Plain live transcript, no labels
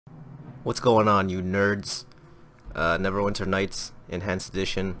What's going on, you nerds? Neverwinter Nights Enhanced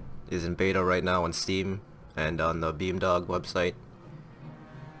Edition is in beta right now on Steam and on the Beamdog website.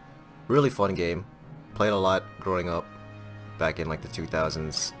 Really fun game. Played a lot growing up back in like the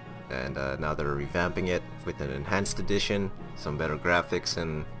 2000s, and now they're revamping it with an enhanced edition, some better graphics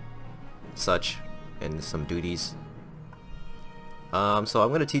and such, and some duties. So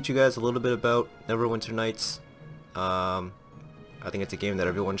I'm gonna teach you guys a little bit about Neverwinter Nights. I think it's a game that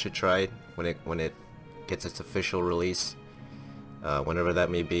everyone should try when it gets its official release, whenever that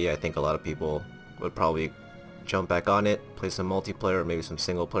may be. I think a lot of people would probably jump back on it, play some multiplayer, maybe some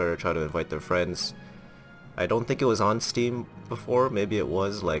single player, try to invite their friends. I don't think it was on Steam before. Maybe it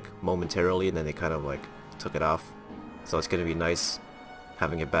was like momentarily, and then they kind of like took it off. So it's gonna be nice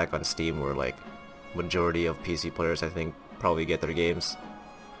having it back on Steam, where like majority of PC players I think probably get their games.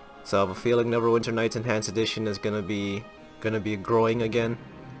 So I have a feeling Neverwinter Nights Enhanced Edition is gonna be growing again,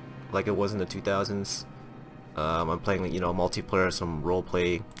 like it was in the 2000s. I'm playing, multiplayer, some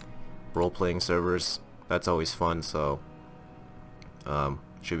role-playing servers. That's always fun. So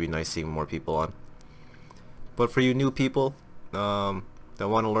should be nice seeing more people on. But for you new people that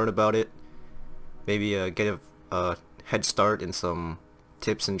want to learn about it, maybe get a head start in some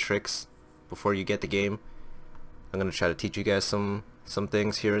tips and tricks before you get the game. I'm gonna try to teach you guys some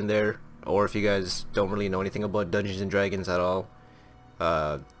things here and there. Or if you guys don't really know anything about Dungeons and Dragons at all,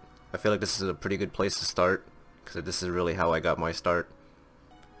 I feel like this is a pretty good place to start, because this is really how I got my start.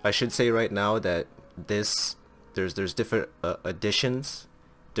 I should say right now that there's different editions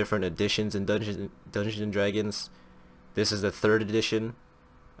in Dungeons and Dragons. This is the 3rd edition.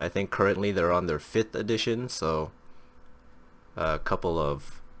 I think currently they're on their 5th edition, so a couple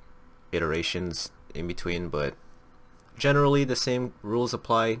of iterations in between, but generally the same rules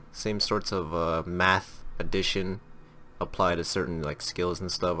apply, same sorts of math addition apply to certain like skills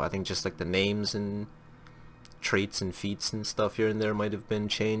and stuff. I think just like the names and traits and feats and stuff here and there might have been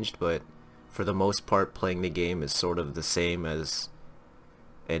changed, but for the most part playing the game is sort of the same as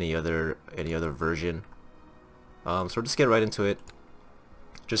any other version. So we'll just get right into it.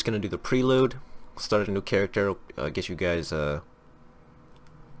 Just gonna do the prelude, start a new character, get you guys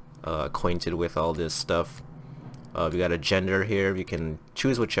acquainted with all this stuff. We got a gender here. You can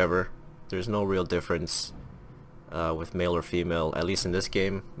choose whichever. There's no real difference with male or female, at least in this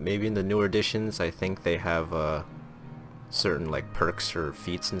game. Maybe in the newer editions, I think they have certain like perks or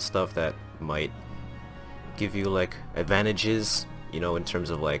feats and stuff that might give you like advantages, in terms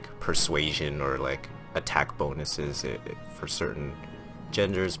of like persuasion or like attack bonuses for certain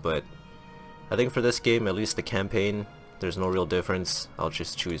genders. But I think for this game, at least the campaign, there's no real difference. I'll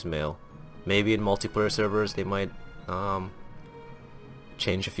just choose male. Maybe in multiplayer servers they might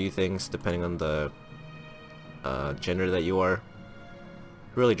change a few things depending on the gender that you are.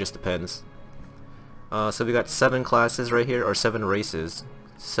 Really just depends. So we got 7 classes right here, or 7 races.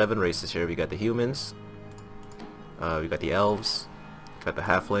 7 races here. We got the humans, we got the elves, got the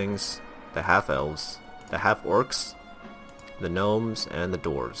halflings, the half-elves, the half-orcs, the gnomes, and the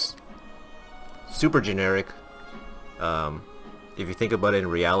dwarves. Super generic. If you think about it in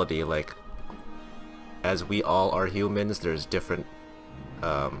reality, like, as we all are humans, there's different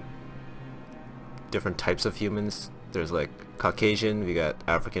types of humans. There's like Caucasian, we got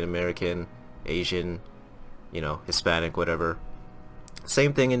African American, Asian, Hispanic, whatever.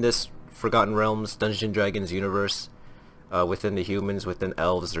 Same thing in this Forgotten Realms Dungeons and Dragons universe. Within the humans, within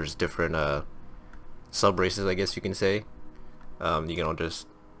elves, there's different sub-races, I guess you can say. Just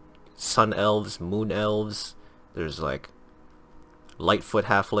sun elves, moon elves. There's like Lightfoot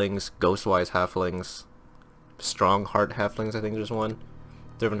halflings, Ghostwise halflings, Strongheart halflings, I think there's one.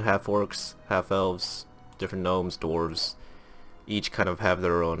 Different half-orcs, half-elves, different gnomes, dwarves. Each kind of have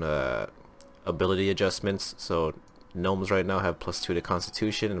their own ability adjustments. So gnomes right now have +2 to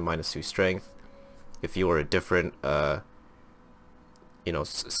Constitution and -2 Strength. If you were a different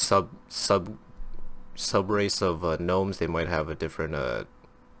sub-race of gnomes, they might have a different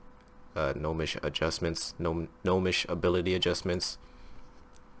gnomish adjustments, gnomish ability adjustments.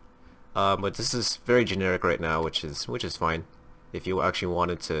 But this is very generic right now, which is fine. If you actually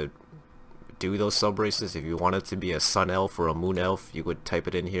wanted to do those sub-races, if you wanted to be a sun elf or a moon elf, you would type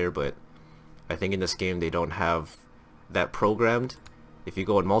it in here, but I think in this game they don't have that programmed. If you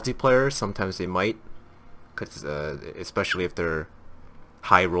go in multiplayer, sometimes they might, cause, especially if they're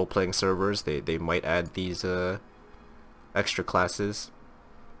high role-playing servers, they might add these extra classes.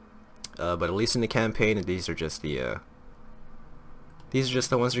 But at least in the campaign, these are just the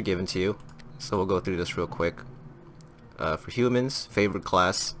ones that are given to you. So we'll go through this real quick. For humans, favorite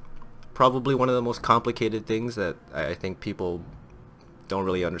class, probably one of the most complicated things that I think people don't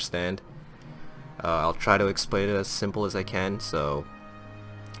really understand. I'll try to explain it as simple as I can. So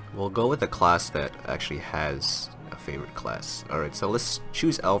we'll go with a class that actually has a favorite class. Alright, so let's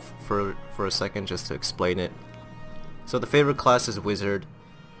choose Elf for a second just to explain it. So the favorite class is Wizard.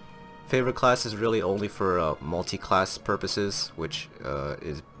 Favorite class is really only for multi-class purposes, which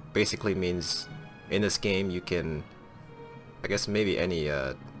is basically means in this game you can, I guess maybe any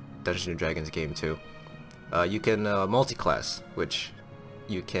Dungeons and Dragons game too, you can multi-class, which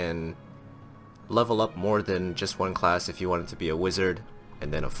you can level up more than just one class if you wanted to be a wizard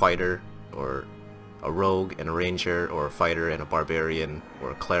and then a fighter, or a rogue and a ranger, or a fighter and a barbarian,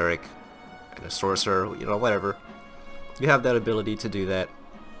 or a cleric and a sorcerer, you know, whatever. You have that ability to do that,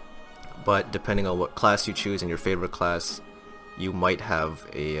 but depending on what class you choose in your favorite class, you might have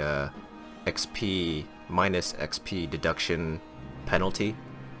a XP minus XP deduction penalty.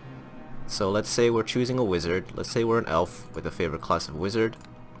 So let's say we're choosing a wizard. Let's say we're an elf with a favorite class of wizard.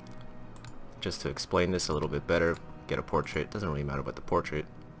 Just to explain this a little bit better, get a portrait. Doesn't really matter about the portrait.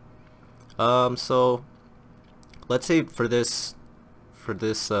 So let's say for this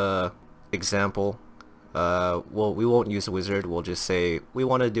example, well, we won't use a wizard. We'll just say we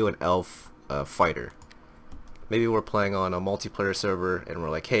want to do an elf fighter. Maybe we're playing on a multiplayer server and we're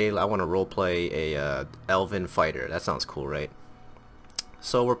like, hey, I want to roleplay a elven fighter. That sounds cool, right?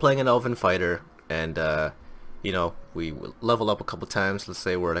 So we're playing an elven fighter, and you know, we level up a couple times. Let's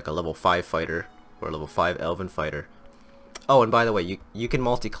say we're like a level 5 fighter or a level 5 elven fighter. Oh, and by the way, you can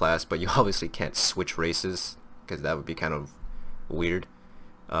multi-class, but you obviously can't switch races because that would be kind of weird.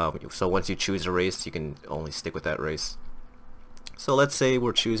 So once you choose a race, you can only stick with that race. So let's say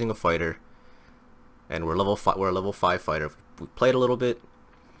we're choosing a fighter, and we're a level 5 fighter. We played a little bit,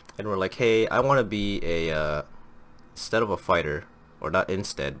 and we're like, hey, I want to be a instead of a fighter, or not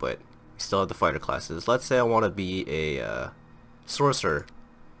instead, but we still have the fighter classes. Let's say I want to be a sorcerer.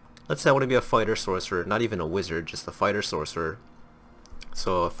 Let's say I want to be a fighter sorcerer, not even a wizard, just a fighter sorcerer.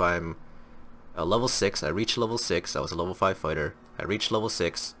 So if I'm a level 6, I reach level 6, I was a level 5 fighter, I reach level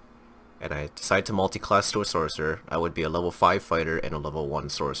 6, and I decide to multi-class to a sorcerer, I would be a level 5 fighter and a level 1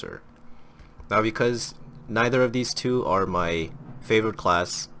 sorcerer. Now because neither of these two are my favorite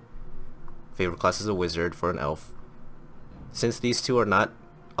class is a wizard for an elf, since these two are not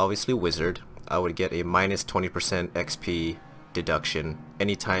obviously wizard, I would get a minus 20% XP deduction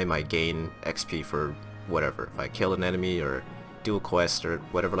anytime I gain XP for whatever. If I kill an enemy or do a quest or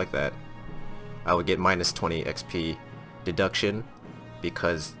whatever like that, I would get minus 20 XP deduction,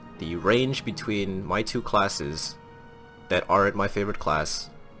 because the range between my two classes that aren't my favorite class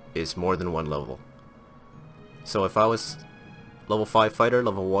is more than one level. So if I was level 5 fighter,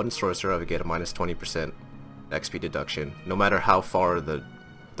 level 1 sorcerer, I would get a minus 20% XP deduction. No matter how far the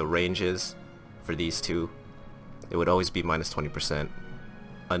range is for these two, it would always be minus 20%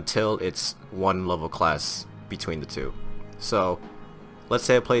 until it's one level class between the two. So let's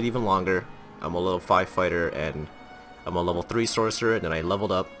say I played even longer. I'm a level 5 fighter and I'm a level 3 sorcerer, and then I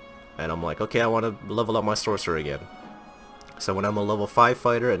leveled up and I'm like, okay, I want to level up my sorcerer again. So when I'm a level 5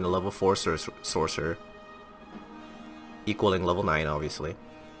 fighter and a level 4 sorcerer, equaling level 9 obviously,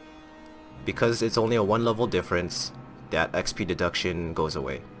 because it's only a 1 level difference, that XP deduction goes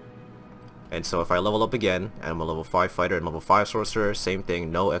away. And so if I level up again, and I'm a level 5 fighter and level 5 sorcerer, same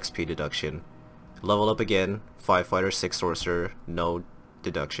thing, no XP deduction. Level up again, 5 fighter, 6 sorcerer, no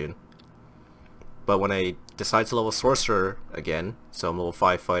deduction. But when I decide to level sorcerer again, so I'm level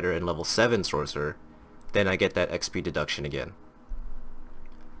 5 fighter and level 7 sorcerer, then I get that XP deduction again.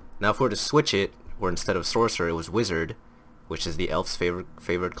 Now if we were to switch it, where instead of sorcerer it was wizard, which is the elf's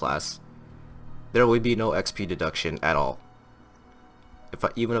favorite class, there would be no XP deduction at all.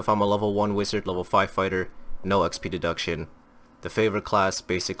 Even if I'm a level 1 wizard, level 5 fighter, no XP deduction. The favorite class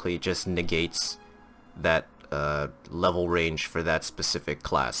basically just negates that level range for that specific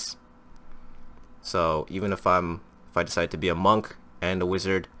class. So even if I decide to be a monk and a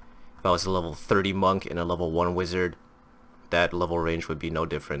wizard, if I was a level 30 monk and a level 1 wizard, that level range would be no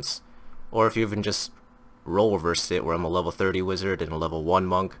difference. Or if you even just role reverse it, where I'm a level 30 wizard and a level 1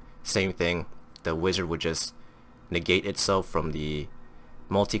 monk, same thing. The wizard would just negate itself from the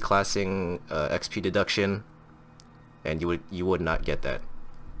multi-classing XP deduction, and you would not get that.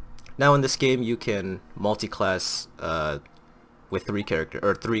 Now in this game you can multi-class with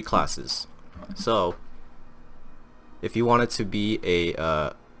 3 classes. So if you wanted to be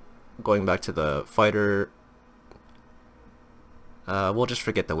a going back to the fighter, we'll just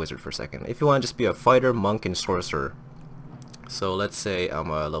forget the wizard for a second. If you want to just be a fighter, monk, and sorcerer, so let's say I'm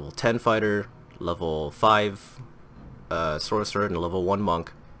a level 10 fighter, level 5 sorcerer, and a level 1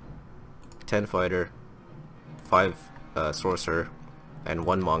 monk, 10 fighter, 5 sorcerer. and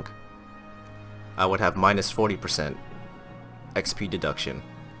 1 monk, I would have minus 40% XP deduction.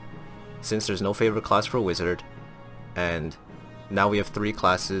 Since there's no favorite class for wizard, and now we have 3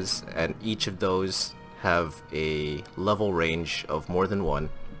 classes, and each of those have a level range of more than 1.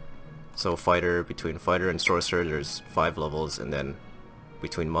 So fighter, between fighter and sorcerer there's 5 levels, and then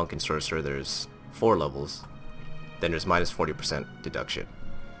between monk and sorcerer there's 4 levels. Then there's minus 40% deduction.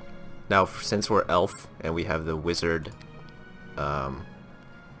 Now since we're elf and we have the wizard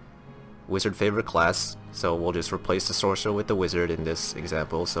wizard favorite class, so we'll just replace the sorcerer with the wizard in this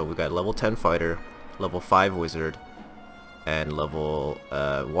example. So we got level 10 fighter, level 5 wizard, and level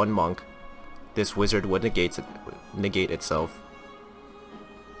 1 monk. This wizard would negate itself,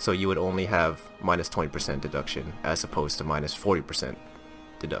 so you would only have minus 20% deduction as opposed to minus 40%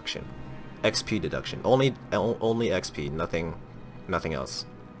 deduction. XP deduction, only XP, nothing else.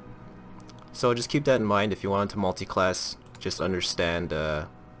 So just keep that in mind if you want to multi-class. Just understand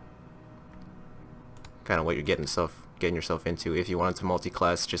kind of what you're getting yourself into. If you want to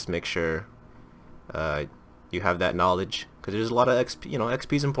multi-class, just make sure you have that knowledge, because there's a lot of XP. You know,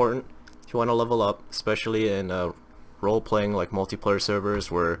 XP is important if you want to level up, especially in role-playing like multiplayer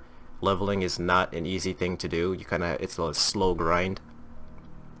servers where leveling is not an easy thing to do. It's a slow grind.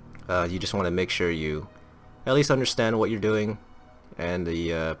 You just want to make sure you at least understand what you're doing and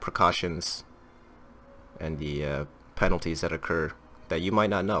the precautions and the penalties that occur that you might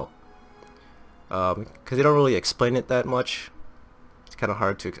not know, because they don't really explain it that much. It's kind of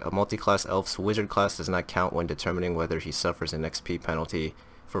hard to. A multi-class elf's wizard class does not count when determining whether he suffers an XP penalty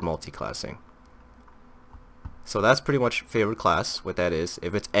for multi-classing. So that's pretty much favorite class, what that is.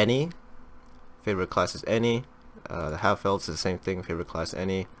 If it's any, favorite class is any. The half-elves is the same thing, favorite class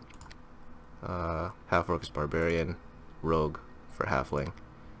any. Half-orc is barbarian, rogue for halfling,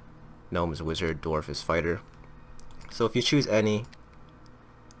 gnome is wizard, dwarf is fighter. So if you choose any,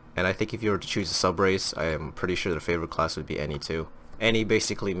 and I think if you were to choose a sub-race, I am pretty sure the favorite class would be any too. Any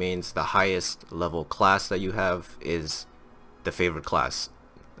basically means the highest level class that you have is the favorite class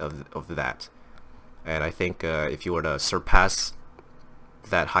of that. And I think if you were to surpass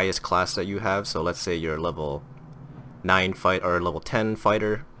that highest class that you have, so let's say you're level 9 fight or level 10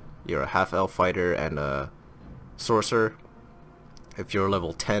 fighter, you're a half-elf fighter and a sorcerer. If you're a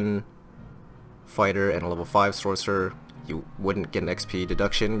level 10 fighter and a level 5 sorcerer, you wouldn't get an XP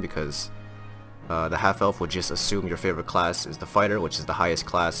deduction, because the half-elf would just assume your favorite class is the fighter, which is the highest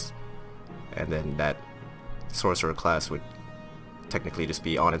class, and then that sorcerer class would technically just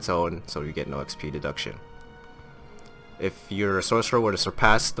be on its own, so you get no XP deduction. If your sorcerer were to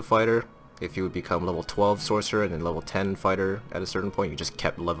surpass the fighter, if you would become level 12 sorcerer and then level 10 fighter at a certain point, you just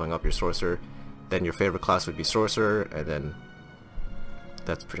kept leveling up your sorcerer, then your favorite class would be sorcerer, and then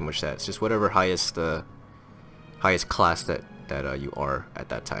that's pretty much that. It's just whatever highest class that you are at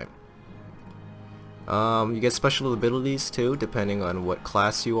that time. You get special abilities too, depending on what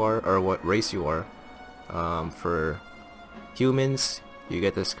class you are or what race you are. For humans, you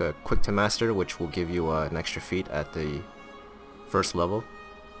get this quick to master, which will give you an extra feat at the first level,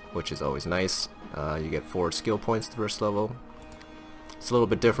 which is always nice. You get 4 skill points at the first level. It's a little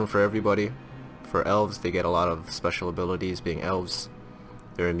bit different for everybody. For elves, they get a lot of special abilities, being elves.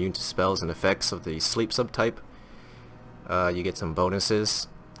 They're immune to spells and effects of the sleep subtype. You get some bonuses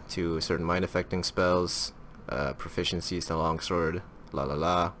to certain mind affecting spells, proficiencies to longsword, la la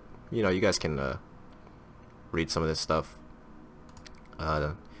la. You know, you guys can read some of this stuff.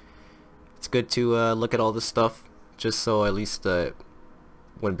 It's good to look at all this stuff, just so at least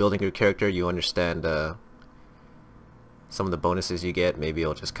when building your character you understand some of the bonuses you get. Maybe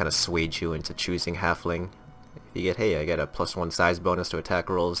it'll just kind of sway you into choosing halfling. You get, hey, I get a +1 size bonus to attack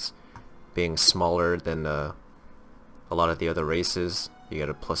rolls, being smaller than a lot of the other races. You get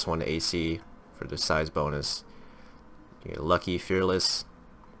a +1 to AC for the size bonus. You get lucky, fearless.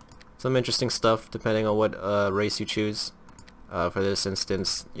 Some interesting stuff depending on what race you choose. For this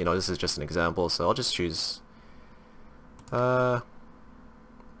instance, you know, this is just an example, so I'll just choose. You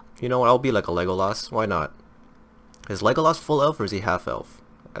know what? I'll be like a Legolas. Why not? Is Legolas full elf or is he half elf?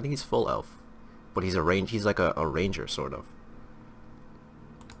 I think he's full elf. But he's he's like a ranger, sort of.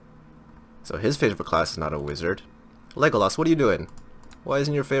 So his favorite class is not a wizard. Legolas, what are you doing? Why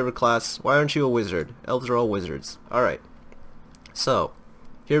isn't your favorite class? Why aren't you a wizard? Elves are all wizards. Alright. So,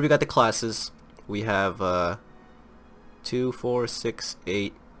 here we got the classes. We have 2, 4, 6,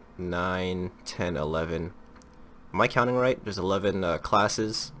 8, 9, 10, 11. Am I counting right? There's 11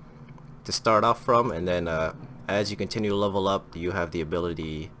 classes to start off from, and then as you continue to level up, you have the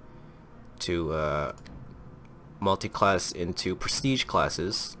ability to multi-class into prestige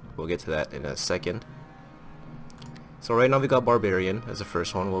classes. We'll get to that in a second. So right now we got Barbarian as the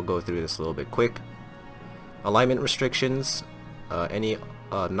first one. We'll go through this a little bit quick. Alignment restrictions, any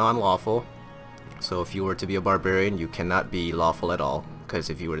non-lawful. So if you were to be a Barbarian, you cannot be lawful at all, because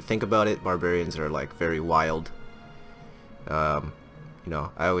if you were to think about it, Barbarians are like very wild. You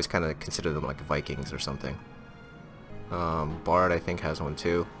know, I always kind of consider them like Vikings or something. Bard I think has one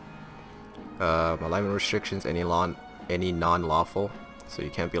too. Alignment restrictions, any non-lawful, so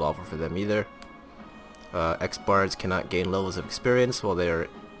you can't be lawful for them either. Ex-bards cannot gain levels of experience while they are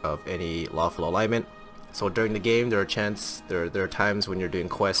of any lawful alignment. So during the game, there are times when you're doing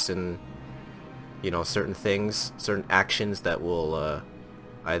quests and, you know, certain things, certain actions that will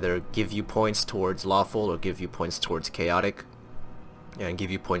either give you points towards lawful or give you points towards chaotic, and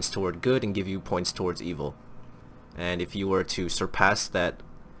give you points toward good and give you points towards evil. And if you were to surpass that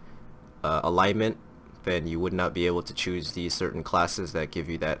alignment, then you would not be able to choose these certain classes that give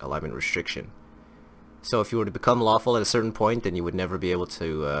you that alignment restriction. So if you were to become lawful at a certain point, then you would never be able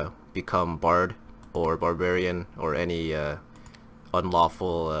to become Bard or Barbarian or any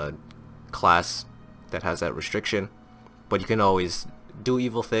unlawful class that has that restriction. But you can always do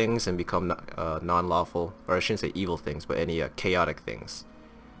evil things and become non-lawful, or I shouldn't say evil things, but any chaotic things,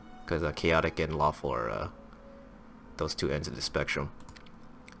 because chaotic and lawful are those two ends of the spectrum.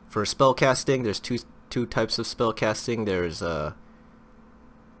 For spellcasting, there's two types of spellcasting. There's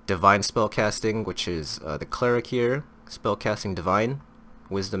divine spellcasting, which is the cleric here, spellcasting divine,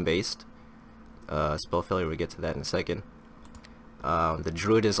 wisdom based. Spell failure, we get to that in a second. The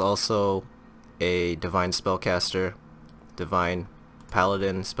druid is also a divine spellcaster, divine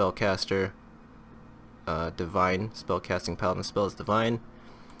paladin spellcaster, divine spellcasting paladin spells divine,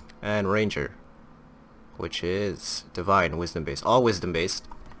 and ranger, which is divine wisdom based, all wisdom based.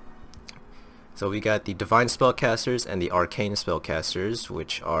 So we got the divine spellcasters and the arcane spellcasters,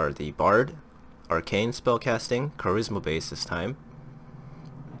 which are the bard, arcane spellcasting, charisma based this time,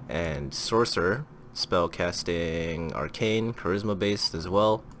 and sorcerer spellcasting arcane, charisma based as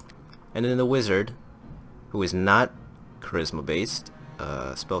well, and then the wizard, who is not charisma based,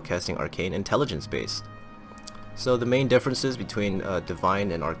 spellcasting arcane, intelligence based. So the main differences between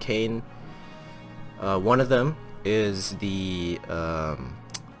divine and arcane, one of them is the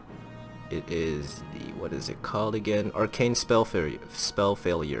what is it called again? Arcane spell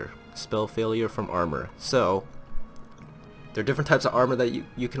failure from armor. So there are different types of armor that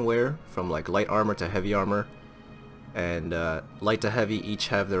you can wear, from like light armor to heavy armor, and light to heavy each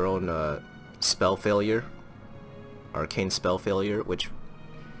have their own spell failure, arcane spell failure, which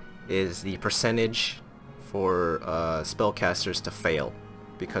is the percentage for spellcasters to fail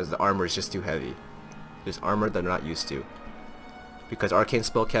because the armor is just too heavy. There's armor they're not used to, because arcane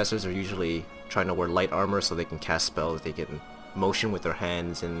spellcasters are usually trying to wear light armor so they can cast spells, they can motion with their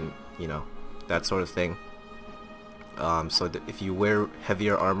hands and, you know, that sort of thing. So if you wear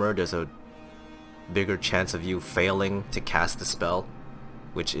heavier armor, there's a bigger chance of you failing to cast the spell,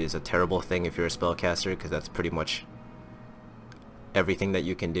 which is a terrible thing if you're a spellcaster, because that's pretty much everything that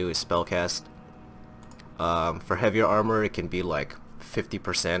you can do is spellcast. For heavier armor, it can be like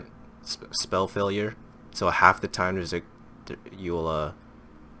 50% spell failure, so half the time you'll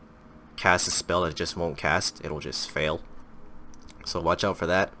cast a spell that just won't cast, it'll just fail. So watch out for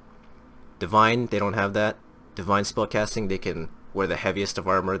that. Divine, they don't have that. Divine spellcasting, they can wear the heaviest of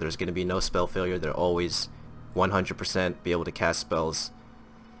armor, there's going to be no spell failure, they're always 100% be able to cast spells,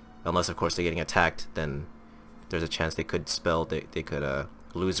 unless of course they're getting attacked, then there's a chance they could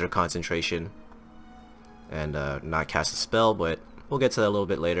lose their concentration and not cast a spell, but we'll get to that a little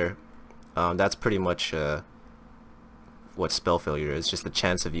bit later. That's pretty much what spell failure is, just the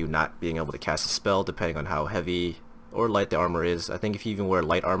chance of you not being able to cast a spell depending on how heavy or light the armor is. I think if you even wear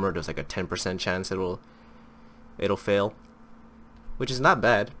light armor, there's like a 10% chance it'll fail, which is not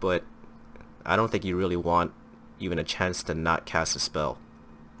bad, but I don't think you really want even a chance to not cast a spell.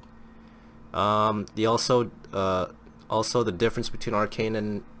 Also the difference between arcane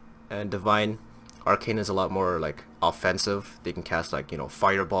and divine, arcane is a lot more like offensive. They can cast like, you know,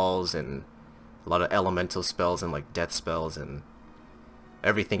 fireballs and a lot of elemental spells and like death spells and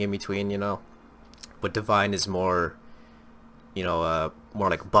everything in between, you know. But divine is more, you know, more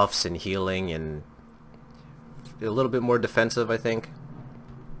like buffs and healing and a little bit more defensive, I think.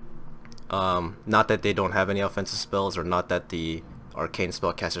 Not that they don't have any offensive spells, or not that the arcane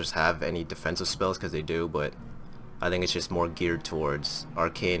spellcasters have any defensive spells, because they do, but I think it's just more geared towards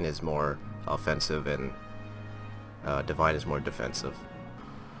arcane is more offensive and divine is more defensive.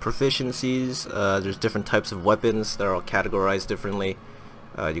 Proficiencies, there's different types of weapons that are all categorized differently.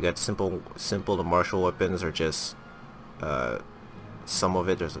 You got simple to martial weapons, or just some of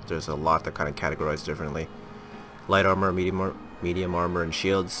it. There's a lot that kind of categorized differently. light armor, medium armor, and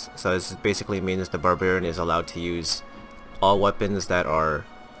shields. So this basically means the barbarian is allowed to use all weapons that are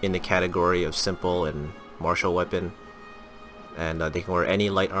in the category of simple and martial weapon, and they can wear any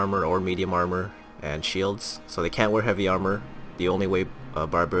light armor or medium armor and shields. So they can't wear heavy armor. The only way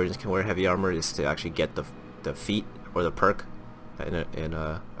barbarians can wear heavy armor is to actually get the feat or the perk, in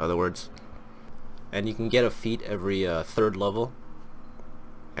other words. And you can get a feat every 3rd level,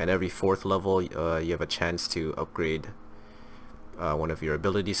 and every 4th level you have a chance to upgrade one of your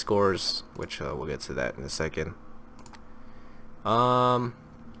ability scores, which we'll get to that in a second. For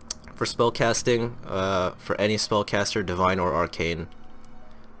spellcasting, for any spellcaster, divine or arcane,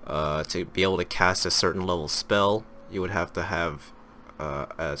 to be able to cast a certain level spell, you would have to have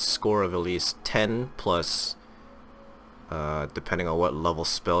a score of at least 10 plus, depending on what level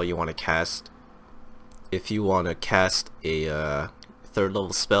spell you want to cast. If you want to cast a 3rd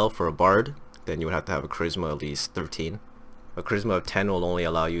level spell for a bard, then you would have to have a charisma at least 13. A charisma of 10 will only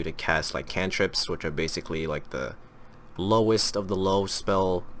allow you to cast like cantrips, which are basically like the lowest of the low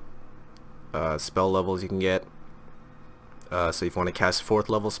spell levels you can get. So if you want to cast 4th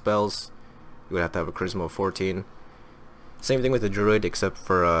level spells, you would have to have a charisma of 14. Same thing with the druid, except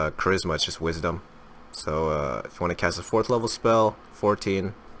for charisma, it's just wisdom. So if you want to cast a 4th level spell,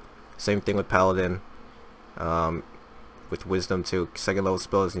 14. Same thing with paladin. With wisdom too, 2nd level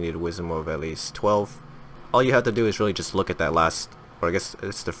spells you need a wisdom of at least 12. All you have to do is really just look at that last, or I guess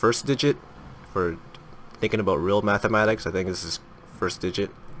it's the first digit. For thinking about real mathematics, I think this is first digit.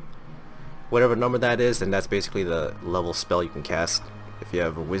 Whatever number that is, then that's basically the level spell you can cast. If you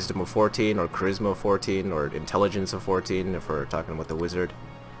have a wisdom of 14, or charisma of 14, or intelligence of 14, if we're talking about the wizard,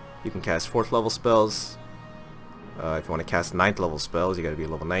 you can cast 4th level spells. If you want to cast 9th level spells, you gotta be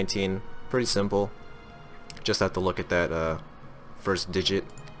level 19. Pretty simple. Just have to look at that first digit.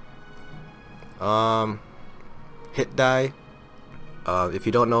 Hit die. If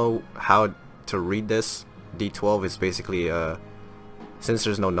you don't know how to read this, D12 is basically, since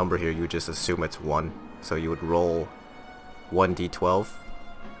there's no number here, you just assume it's 1. So you would roll 1d12.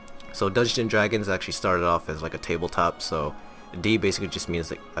 So Dungeons and Dragons actually started off as like a tabletop, so D basically just means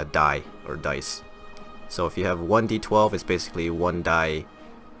like a die or dice. So if you have 1d12, it's basically 1 die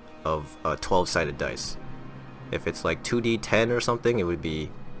of 12-sided dice. If it's like 2d10 or something, it would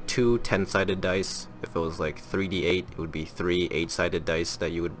be 2 10-sided dice. If it was like 3d8, it would be 3 8-sided dice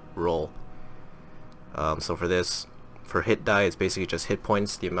that you would roll. So for this, for hit die, it's basically just hit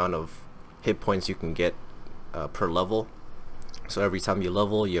points, the amount of hit points you can get per level. So every time you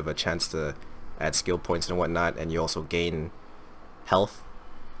level, you have a chance to add skill points and whatnot, and you also gain health.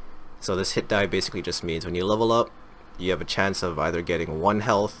 So this hit die basically just means when you level up, you have a chance of either getting 1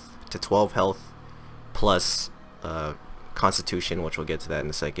 health to 12 health, plus Constitution, which we'll get to that in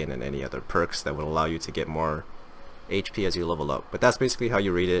a second, and any other perks that would allow you to get more HP as you level up. But that's basically how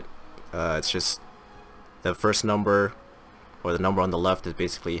you read it. It's just the first number, or the number on the left, is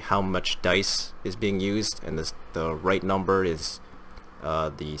basically how much dice is being used, and the right number is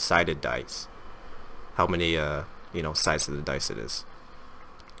the sided dice, how many sides of the dice it is.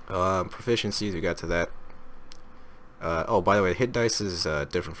 Proficiencies, we got to that. Oh, by the way, hit dice is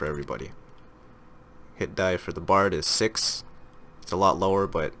different for everybody. Hit die for the bard is 6. It's a lot lower,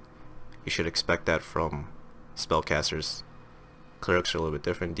 but you should expect that from spellcasters. Clerics are a little bit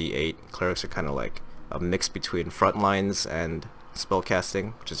different, D8. Clerics are kind of like a mix between frontlines and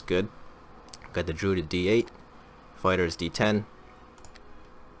spellcasting, which is good. Got the druid at D8. Fighter is D10.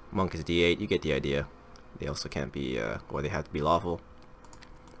 Monk is D8. You get the idea. They also can't be, or they have to be lawful.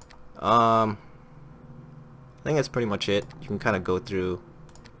 I think that's pretty much it. You can kind of go through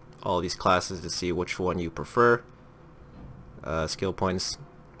all these classes to see which one you prefer. Skill points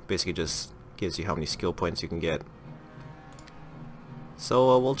basically just gives you how many skill points you can get.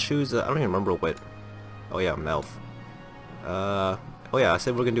 So we'll choose, I don't even remember what, oh yeah, I'm an elf. Oh yeah, I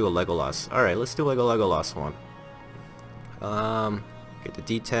said we're gonna do a Legolas. Alright, let's do like a Legolas one. Get the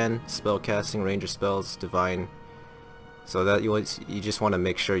D10, spellcasting, ranger spells, divine. So that you just want to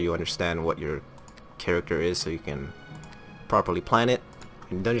make sure you understand what your character is so you can properly plan it.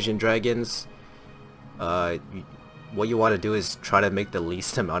 In Dungeons and Dragons, what you want to do is try to make the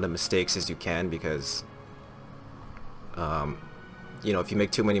least amount of mistakes as you can, because if you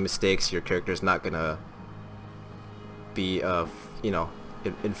make too many mistakes, your character is not gonna be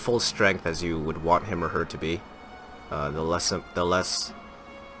in full strength as you would want him or her to be. The less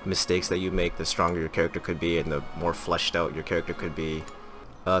mistakes that you make, the stronger your character could be, and the more fleshed out your character could be.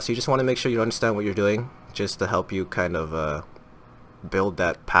 So you just want to make sure you understand what you're doing, just to help you kind of build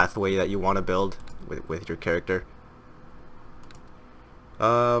that pathway that you want to build with your character.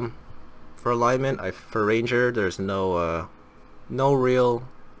 For For alignment, for Ranger, there's no real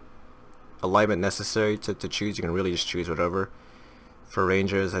alignment necessary to choose. You can really just choose whatever. For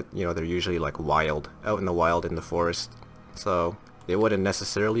Rangers, you know, they're usually like wild, out in the wild in the forest, so they wouldn't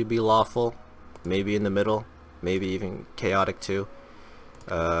necessarily be lawful. Maybe in the middle, maybe even chaotic too.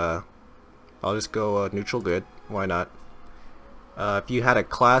 I'll just go neutral good. Why not? If you had a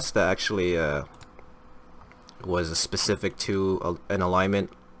class that actually was specific to an alignment,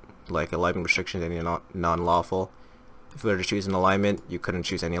 like alignment restrictions and not non-lawful, if you were to choose an alignment, you couldn't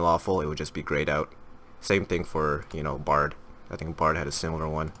choose any lawful. It would just be grayed out. Same thing for, you know, Bard. I think Bard had a similar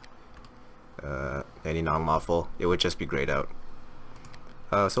one. Any non-lawful, it would just be grayed out.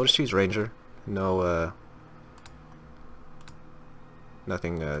 So we'll just choose Ranger. No,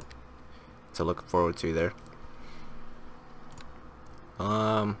 nothing to look forward to there.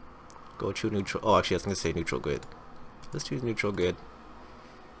 Go choose neutral. Oh, actually, I was gonna say neutral good. Let's choose neutral good.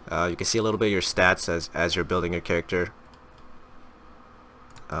 You can see a little bit of your stats as you're building your character,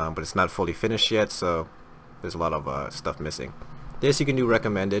 but it's not fully finished yet, so there's a lot of stuff missing. This you can do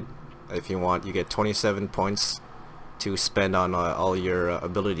recommended if you want. You get 27 points to spend on all your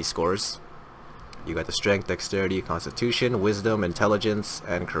ability scores. You got the strength, dexterity, constitution, wisdom, intelligence,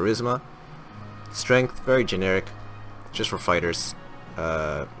 and charisma. Strength, very generic, just for fighters.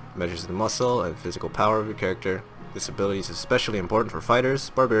 Measures the muscle and physical power of your character. This ability is especially important for fighters,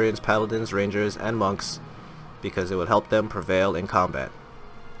 barbarians, paladins, rangers, and monks because it would help them prevail in combat.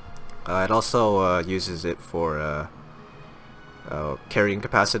 It also uses it for carrying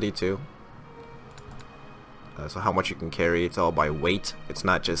capacity too. So how much you can carry, it's all by weight. It's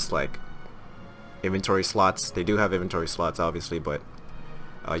not just like inventory slots. They do have inventory slots obviously, but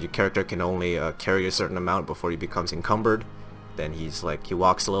your character can only carry a certain amount before he becomes encumbered. Then he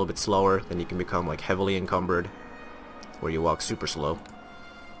walks a little bit slower, then you can become like heavily encumbered, where you walk super slow.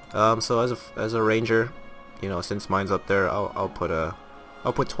 So as a ranger, you know, since mine's up there, I'll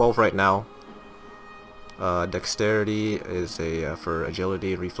put 12 right now. Dexterity is for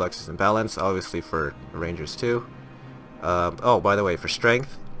agility, reflexes, and balance, obviously for rangers too. Oh, by the way, for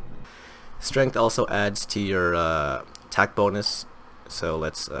strength also adds to your attack bonus. So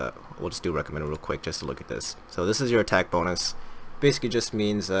we'll just do recommended real quick just to look at this. So this is your attack bonus. Basically just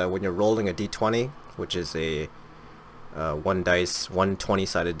means when you're rolling a d20, which is a one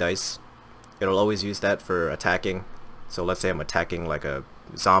 20-sided dice, it'll always use that for attacking. So let's say I'm attacking like a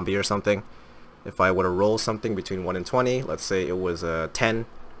zombie or something. If I were to roll something between 1 and 20, let's say it was 10,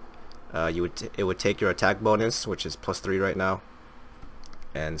 it would take your attack bonus, which is +3 right now,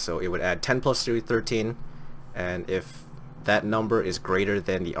 and so it would add 10 plus 3, 13, and if that number is greater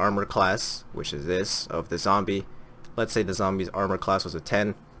than the armor class, which is this, of the zombie, let's say the zombie's armor class was a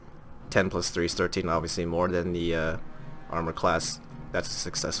 10, 10 plus 3 is 13, obviously more than the armor class, that's a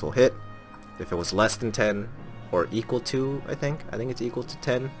successful hit. If it was less than 10, or equal to, I think it's equal to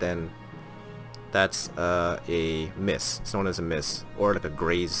 10, then that's a miss. It's known as a miss, or like a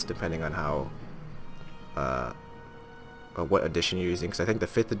graze, depending on how what edition you're using, because I think the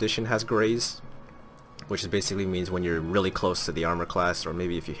 5th edition has graze, which basically means when you're really close to the armor class, or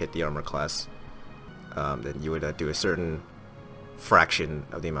maybe if you hit the armor class, then you would do a certain fraction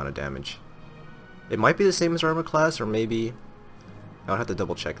of the amount of damage. It might be the same as armor class, or maybe I would have to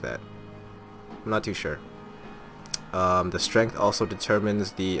double check that. I'm not too sure. The strength also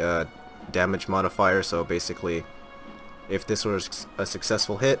determines the damage modifier, so basically if this was a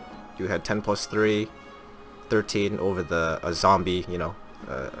successful hit, you had 10 plus 3, 13 over a zombie, you know,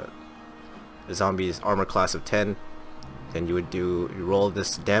 a zombie's armor class of 10, then you roll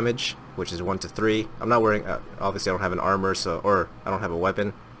this damage, which is 1 to 3. I'm not wearing, obviously I don't have an armor, or I don't have a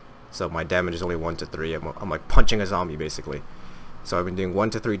weapon, so my damage is only 1 to 3. I'm like punching a zombie basically. So I've been doing 1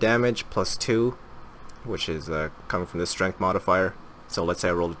 to 3 damage plus 2, which is coming from the strength modifier. So let's say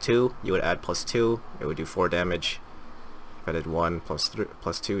I rolled a 2, you would add plus 2, it would do 4 damage. If I did 1 plus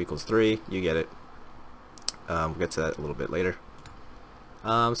 2 equals 3, you get it. We'll get to that a little bit later.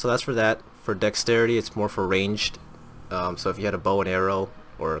 So that's for that. For dexterity, it's more for ranged. So if you had a bow and arrow,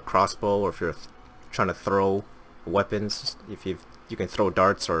 or a crossbow, or if you're trying to throw weapons, if you can throw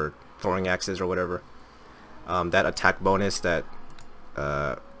darts or throwing axes or whatever, that attack bonus that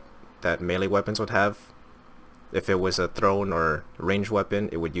melee weapons would have, if it was a thrown or ranged weapon,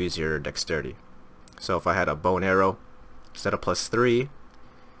 it would use your dexterity. So if I had a bow and arrow, instead of plus 3,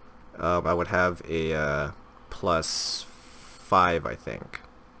 I would have a plus 5, I think.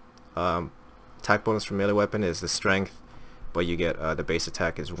 Attack bonus for melee weapon is the strength, but you get the base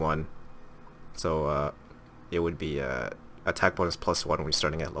attack is 1. So it would be attack bonus plus 1 when you're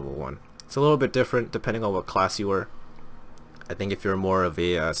starting at level 1. It's a little bit different depending on what class you were. I think if you're more of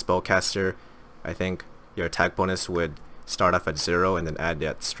a spellcaster, I think your attack bonus would start off at 0 and then add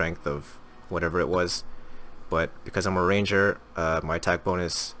that strength of whatever it was. But because I'm a ranger, my attack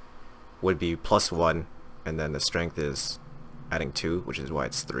bonus would be +1, and then the strength is adding 2, which is why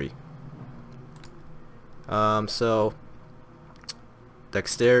it's 3. So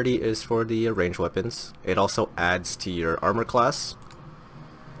dexterity is for the ranged weapons. It also adds to your armor class,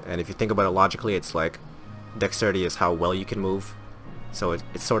 and if you think about it logically, it's like dexterity is how well you can move, so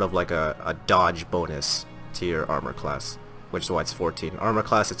it's sort of like a dodge bonus to your armor class, which is why it's 14. Armor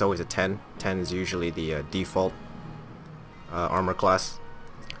class, it's always a 10. 10 is usually the default armor class,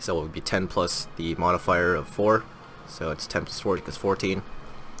 so it would be 10 plus the modifier of 4, so it's 10 plus 4 equals 14.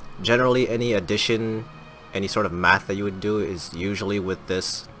 Generally, any addition, any sort of math that you would do is usually with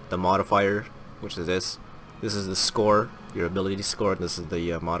this, the modifier, which is this. This is the score, your ability score, and this is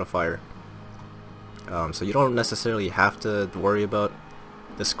the modifier. So you don't necessarily have to worry about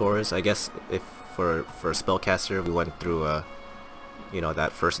the scores. I guess if for a spellcaster we went through you know,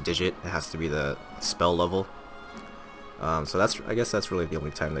 that first digit, it has to be the spell level. So I guess that's really the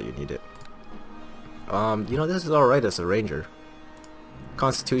only time that you need it. You know, this is alright as a ranger.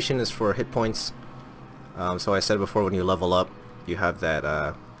 Constitution is for hit points. So I said before, when you level up, you have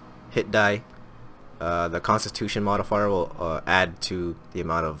that hit die. The Constitution modifier will add to the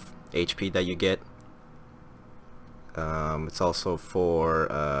amount of HP that you get. It's also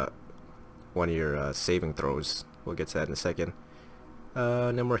for one of your saving throws. We'll get to that in a second.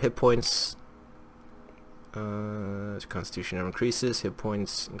 No more hit points. Constitution never increases. Hit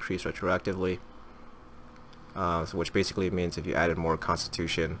points increase retroactively. So which basically means if you added more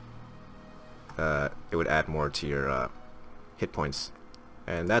Constitution, it would add more to your hit points,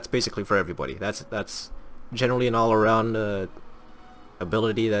 and that's basically for everybody. That's generally an all-around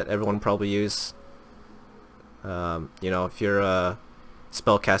ability that everyone probably use. You know, if you're a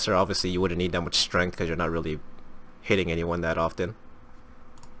spellcaster, obviously you wouldn't need that much strength because you're not really hitting anyone that often.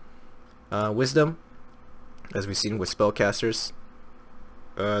 Wisdom, as we've seen with spellcasters,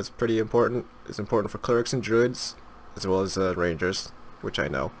 it's pretty important. It's important for clerics and druids, as well as rangers, which I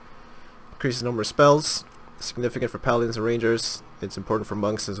know. Increases the number of spells, significant for paladins and rangers. It's important for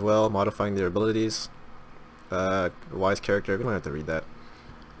monks as well, modifying their abilities. Wise character, we don't have to read that.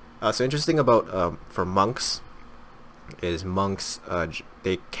 So interesting about for monks is monks,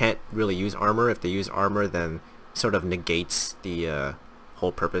 they can't really use armor. If they use armor, then sort of negates the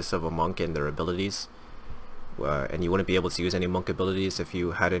whole purpose of a monk and their abilities. And you wouldn't be able to use any monk abilities if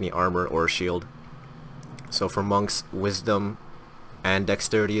you had any armor or shield. So for monks, wisdom and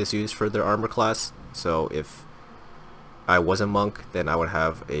dexterity is used for their armor class. So if I was a monk, then I would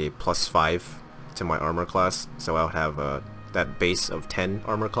have a +5 to my armor class. So I would have that base of 10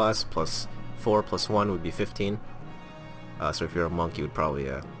 armor class, plus 4 plus 1 would be 15. So if you're a monk, you would probably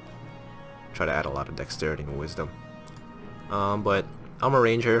try to add a lot of dexterity and wisdom. But I'm a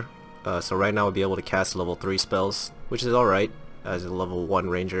ranger, so right now I'd be able to cast level 3 spells, which is alright as a level 1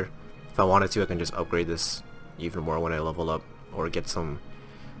 ranger. If I wanted to, I can just upgrade this even more when I level up, or get some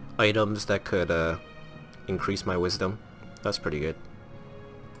items that could increase my wisdom. That's pretty good.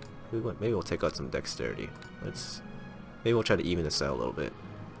 Maybe we'll take out some dexterity. Maybe we'll try to even this out a little bit.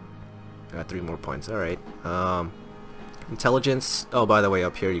 I got 3 more points. Alright. Intelligence. Oh, by the way,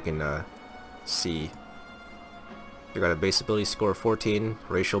 up here you can see you got a base ability score of 14,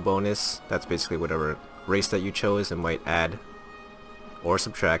 racial bonus. That's basically whatever race that you chose, and might add or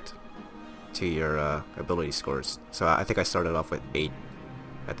subtract to your ability scores. So I think I started off with 8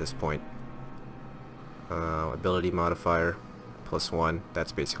 at this point. Ability modifier +1.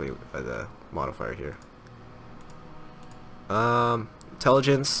 That's basically the modifier here.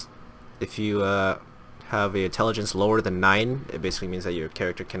 Intelligence. If you have a intelligence lower than 9, it basically means that your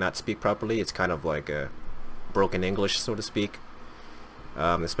character cannot speak properly. It's kind of like a broken English, so to speak.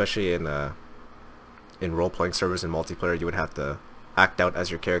 Especially in role-playing servers and multiplayer, you would have to act out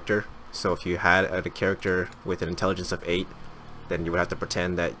as your character. So if you had a character with an intelligence of 8, then you would have to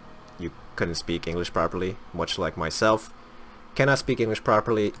pretend that you couldn't speak English properly, much like myself. Cannot speak English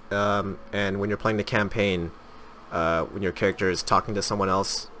properly, and when you're playing the campaign, when your character is talking to someone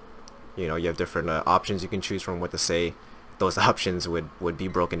else, you know, you have different options you can choose from what to say. Those options would be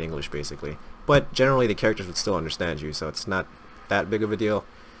broken English, basically. But generally the characters would still understand you, so it's not that big of a deal.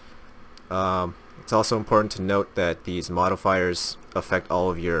 It's also important to note that these modifiers affect all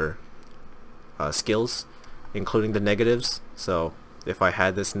of your skills, including the negatives. So if I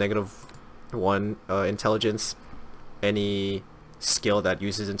had this -1 intelligence, any skill that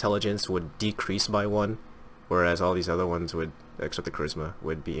uses intelligence would decrease by 1, whereas all these other ones except the charisma,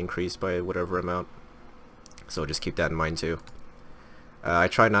 would be increased by whatever amount. So just keep that in mind too. I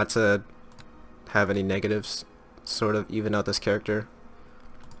try not to have any negatives sort of even out this character.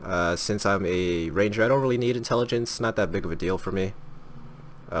 Since I'm a ranger, I don't really need intelligence, not that big of a deal for me.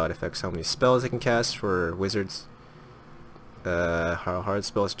 It affects how many spells I can cast for wizards. How hard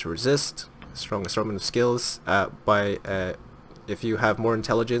spells to resist, strong assortment of skills. If you have more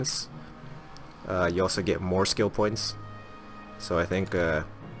intelligence, you also get more skill points. So I think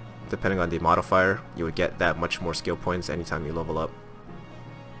depending on the modifier, you would get that much more skill points anytime you level up.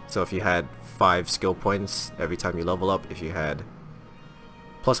 So if you had 5 skill points every time you level up, if you had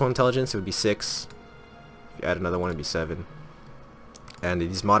 +1 intelligence, it would be 6. If you add another one, it would be 7. And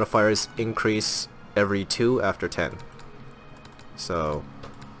these modifiers increase every 2 after 10. So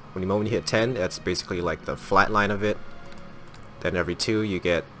when you hit 10, that's basically like the flat line of it. Then every 2 you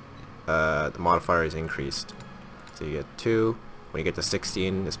get the modifier is increased. So you get 2. When you get to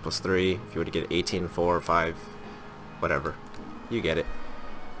 16, it's +3. If you were to get 18, 4, 5, whatever, you get it.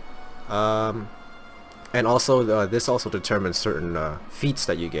 And also this also determines certain feats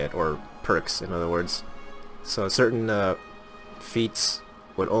that you get, or perks in other words. So certain feats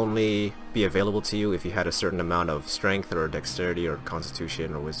would only be available to you if you had a certain amount of strength or dexterity or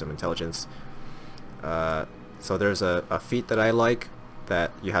constitution or wisdom intelligence. So there's a feat that I like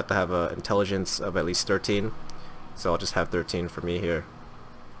that you have to have an intelligence of at least 13. So I'll just have 13 for me here.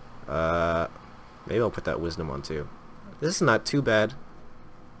 Maybe I'll put that wisdom on too. This is not too bad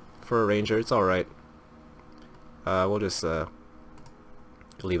for a ranger, it's alright. We'll just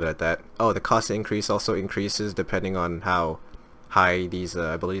leave it at that. Oh, the cost increase also increases depending on how high these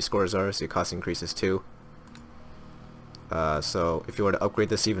ability scores are, so your cost increases too. So if you were to upgrade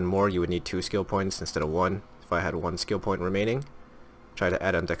this even more, you would need 2 skill points instead of 1. If I had 1 skill point remaining, try to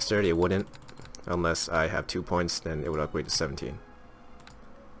add on dexterity, it wouldn't. Unless I have 2 points, then it would upgrade to 17.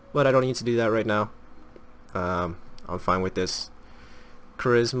 But I don't need to do that right now. I'm fine with this.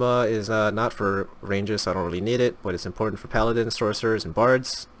 Charisma is not for rangers, so I don't really need it, but it's important for paladins, sorcerers, and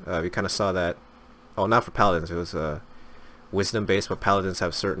bards. We kind of saw that. Oh, not for paladins, it was wisdom based, but paladins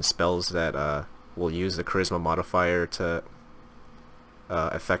have certain spells that will use the charisma modifier to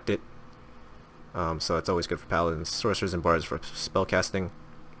affect it. So it's always good for paladins, sorcerers, and bards for spellcasting.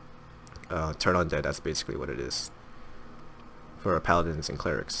 Turn undead, that's basically what it is for paladins and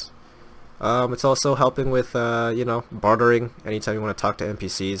clerics. It's also helping with you know, bartering. Anytime you want to talk to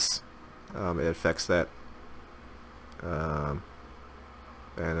NPCs, it affects that, and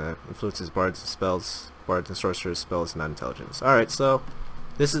influences bards and sorcerers spells, not intelligence. Alright, so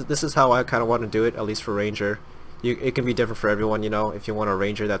this is how I kind of want to do it, at least for ranger. It can be different for everyone, you know. If you want a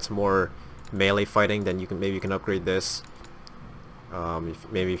ranger that's more melee fighting, then maybe you can upgrade this.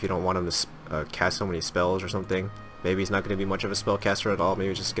 Maybe if you don't want him to cast so many spells or something, maybe he's not going to be much of a spellcaster at all, maybe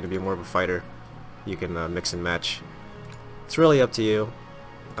he's just going to be more of a fighter. You can mix and match. It's really up to you.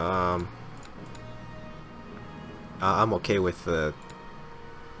 I'm okay with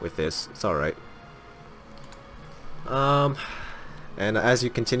this. It's alright. And as you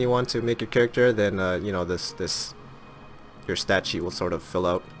continue on to make your character, then you know, your stat sheet will sort of fill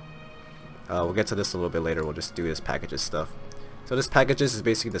out. We'll get to this a little bit later. We'll just do this packages stuff. So this packages is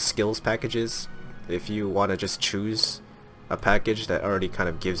basically the skills packages. If you want to just choose a package that already kind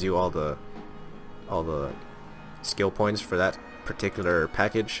of gives you all the skill points for that particular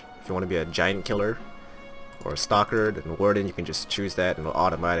package. If you want to be a giant killer or a stalker, then warden, you can just choose that and it'll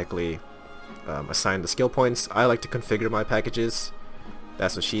automatically assign the skill points. I like to configure my packages.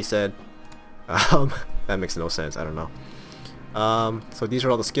 That's what she said. That makes no sense. I don't know. So these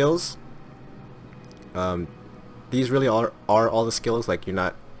are all the skills. These really are all the skills. Like,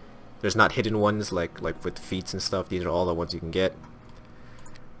 there's not hidden ones like with feats and stuff. These are all the ones you can get.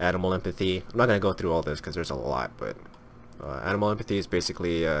 Animal empathy. I'm not gonna go through all this because there's a lot, but animal empathy is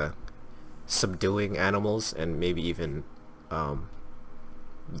basically subduing animals and maybe even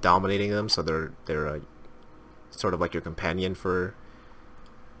dominating them, so they're sort of like your companion for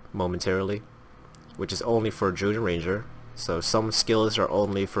momentarily, which is only for druid and ranger. So some skills are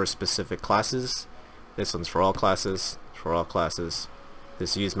only for specific classes. This one's for all classes.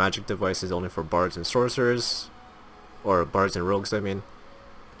 This use magic device is only for bards and sorcerers, or bards and rogues, I mean.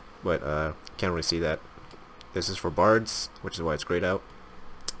 But can't really see that. This is for bards, which is why it's grayed out.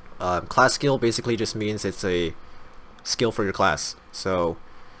 Class skill basically just means it's a skill for your class. So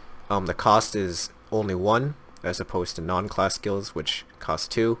the cost is only 1, as opposed to non-class skills, which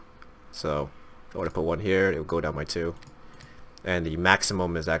cost 2. So if I were to put 1 here, it will go down by 2. And the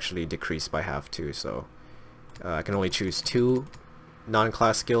maximum is actually decreased by half too. So I can only choose 2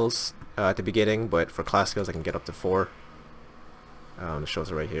 non-class skills at the beginning, but for class skills I can get up to 4. It shows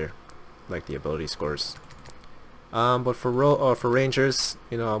it right here, like the ability scores. But for rangers,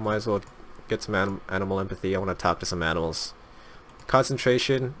 you know, I might as well get some animal empathy. I want to talk to some animals.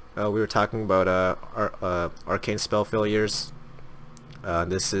 Concentration. We were talking about arcane spell failures.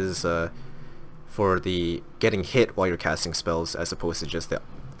 This is for the getting hit while you're casting spells, as opposed to just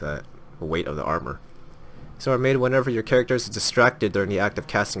the weight of the armor. So are made whenever your character is distracted during the act of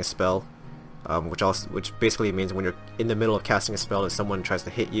casting a spell, which basically means when you're in the middle of casting a spell and someone tries to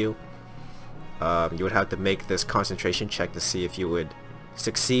hit you, you would have to make this concentration check to see if you would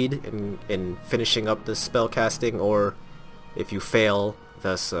succeed in finishing up the spell casting, or if you fail,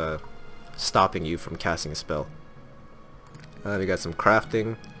 thus stopping you from casting a spell. We got some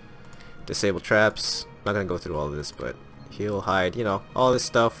crafting, disable traps. Not gonna go through all of this, but heal, hide, you know, all this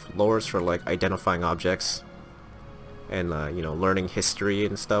stuff. Lores for like identifying objects, and you know, learning history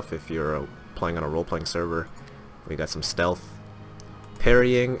and stuff if you're playing on a role-playing server. We got some stealth.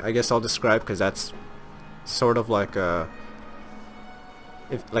 Parrying, I guess I'll describe, because that's sort of like kind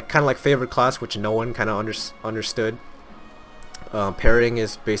of like favorite class, which no one kind of understood. Parrying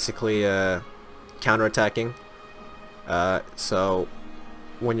is basically counterattacking. So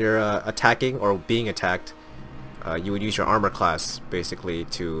when you're attacking or being attacked, you would use your armor class basically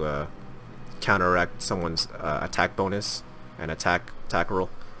to counteract someone's attack bonus and attack roll.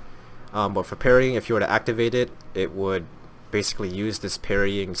 But for parrying, if you were to activate it, it would basically use this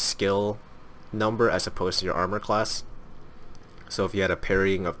parrying skill number as opposed to your armor class. So if you had a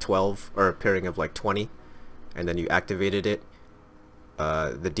parrying of 12 or a parrying of like 20, and then you activated it,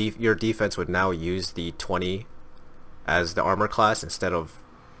 your defense would now use the 20 as the armor class instead of,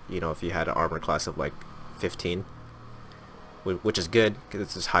 you know, if you had an armor class of like 15, which is good because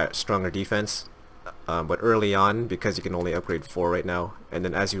it's a stronger defense. But early on, because you can only upgrade 4 right now, and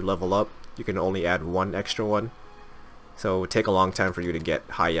then as you level up, you can only add 1 extra one. So it would take a long time for you to get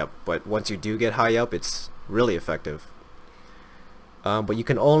high up, but once you do get high up, it's really effective. But you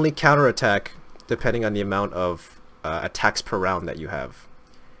can only counterattack depending on the amount of attacks per round that you have,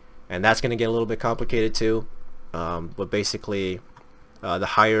 and that's going to get a little bit complicated too. But basically, the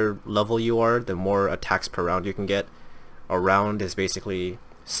higher level you are, the more attacks per round you can get. A round is basically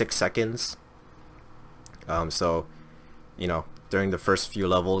 6 seconds. So, you know, during the first few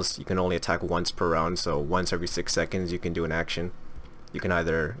levels, you can only attack once per round. So once every 6 seconds, you can do an action. You can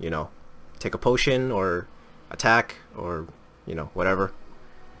either, you know, take a potion or attack or, you know, whatever.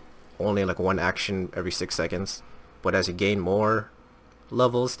 Only like one action every 6 seconds. But as you gain more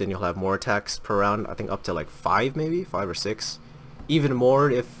levels, then you'll have more attacks per round. I think up to like 5, maybe 5 or 6. Even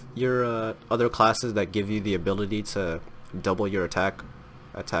more if you're other classes that give you the ability to double your attack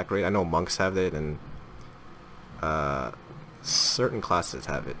rate. I know monks have it, and certain classes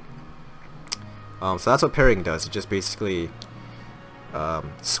have it. So that's what parrying does. It just basically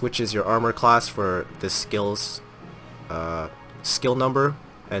switches your armor class for this skill's skill number,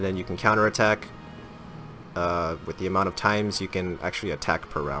 and then you can counterattack with the amount of times you can actually attack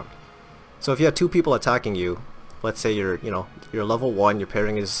per round. So if you have 2 people attacking you, let's say you're level 1, your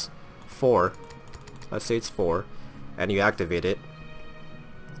parrying is 4, let's say it's 4, and you activate it,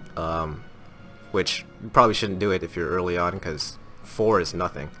 which you probably shouldn't do it if you're early on, because 4 is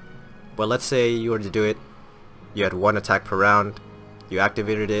nothing. But let's say you were to do it, you had 1 attack per round, you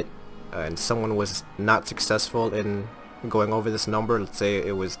activated it, and someone was not successful in going over this number. Let's say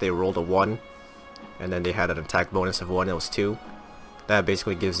they rolled a 1, and then they had an attack bonus of 1, it was 2. That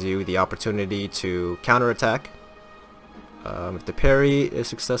basically gives you the opportunity to counterattack. If the parry is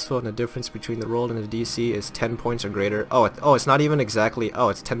successful and the difference between the roll and the DC is 10 points or greater. Oh, it's not even exactly. Oh,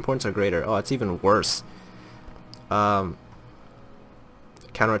 it's 10 points or greater. Oh, it's even worse.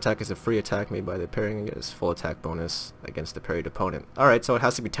 Counterattack is a free attack made by the parrying and gets full attack bonus against the parried opponent. Alright, so it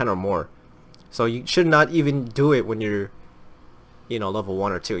has to be 10 or more. So you should not even do it when you're, you know, level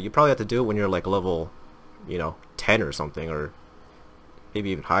 1 or 2. You probably have to do it when you're like level, you know, 10 or something, or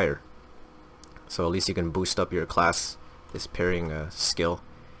maybe even higher. So at least you can boost up your class, this parrying skill.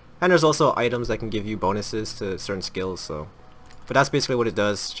 And there's also items that can give you bonuses to certain skills. So, but that's basically what it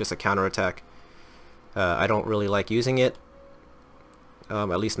does, just a counterattack. I don't really like using it,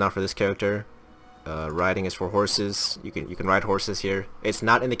 at least not for this character. Riding is for horses. You can ride horses here. It's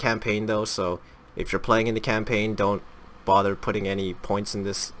not in the campaign though, so if you're playing in the campaign, don't bother putting any points in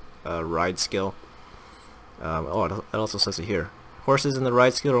this ride skill. Oh, it also says it here. Horses in the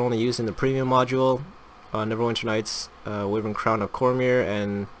ride skill are only used in the premium module, Neverwinter Nights, Wyvern Crown of Cormyr,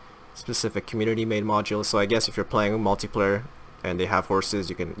 and specific community made modules. So I guess if you're playing multiplayer and they have horses,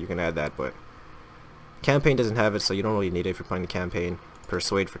 you can add that, but campaign doesn't have it, so you don't really need it if you're playing the campaign.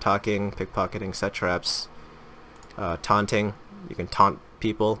 Persuade for talking, pickpocketing, set traps, taunting. You can taunt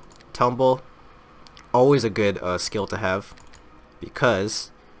people. Tumble. always a good skill to have,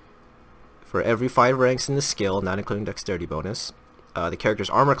 because for every 5 ranks in the skill, not including dexterity bonus, the character's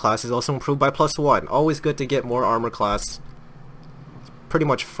armor class is also improved by +1. Always good to get more armor class. It's pretty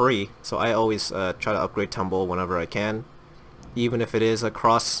much free, so I always try to upgrade Tumble whenever I can, even if it is a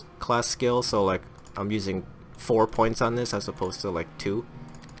cross-class skill. So like I'm using 4 points on this as opposed to like 2.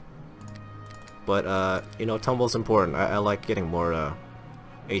 But you know, Tumble's important. I like getting more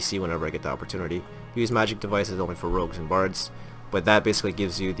AC whenever I get the opportunity. Use magic devices only for rogues and bards, but that basically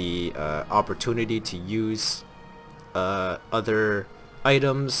gives you the opportunity to use other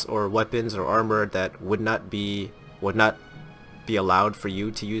items or weapons or armor that would not be allowed for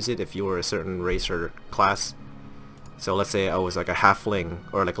you to use it if you were a certain race or class. So let's say I was like a halfling,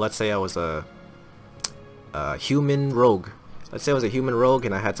 or like let's say I was a human rogue. Let's say I was a human rogue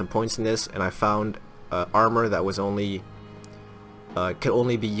and I had some points in this, and I found armor that was only could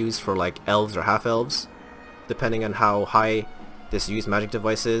only be used for like elves or half elves, depending on how high this use magic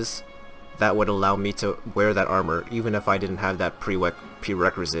device is. That would allow me to wear that armor even if I didn't have that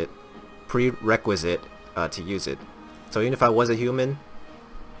prerequisite to use it. So even if I was a human,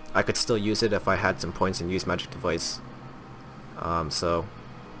 I could still use it if I had some points and use magic device. So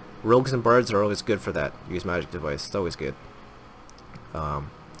rogues and bards are always good for that. Use magic device, it's always good.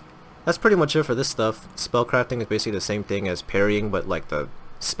 That's pretty much it for this stuff. Spellcasting is basically the same thing as parrying, but like the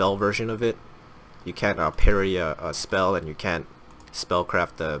spell version of it. You can't parry a spell, and you can't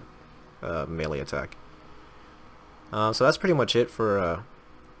spellcraft the melee attack. So that's pretty much it for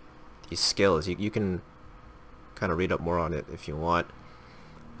these skills. You can kind of read up more on it if you want.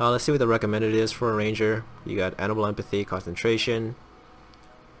 Let's see what the recommended is for a ranger. You got animal empathy, concentration,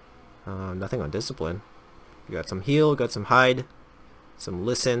 nothing on discipline. You got some heal, got some hide, some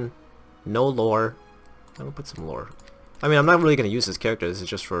listen, no lore. I'm gonna put some lore. I mean, I'm not really gonna use this character. This is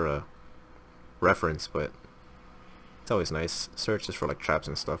just for reference, but it's always nice. Search is for like traps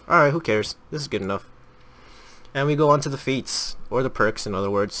and stuff. Alright, who cares? This is good enough. And we go on to the feats, or the perks in other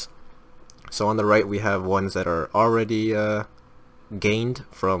words. So on the right we have ones that are already gained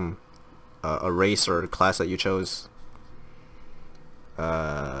from a race or a class that you chose.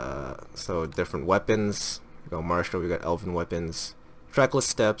 So different weapons. We go martial, we got elven weapons. Trackless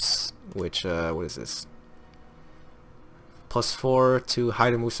steps, which what is this? +4 to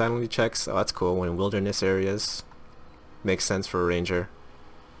hide and move silently checks. Oh, that's cool when in wilderness areas. Makes sense for a ranger.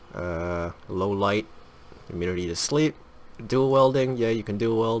 Low light, immunity to sleep. Dual welding, yeah, you can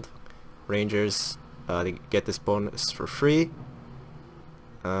dual weld. Rangers, they get this bonus for free.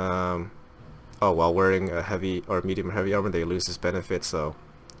 Oh, while wearing a heavy or medium or heavy armor, they lose this benefit. So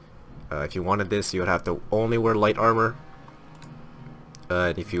if you wanted this, you would have to only wear light armor.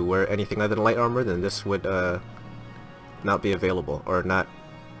 And if you wear anything other than light armor, then this would not be available, or not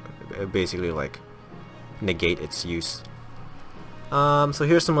basically like negate its use. So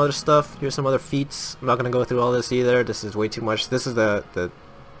here's some other stuff. Here's some other feats. I'm not gonna go through all this either. This is way too much. This is the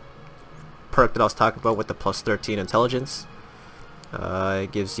perk that I was talking about with the +13 intelligence.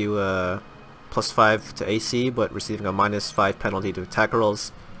 It gives you a +5 to AC, but receiving a -5 penalty to attack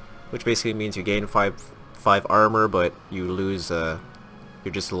rolls, which basically means you gain 5 armor, but you lose.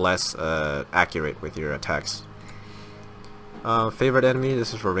 You're just less accurate with your attacks. Favorite enemy.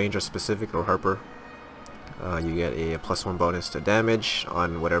 This is for ranger specific or harper. You get a +1 bonus to damage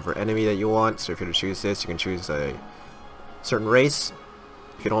on whatever enemy that you want. So if you were to choose this, you can choose a certain race.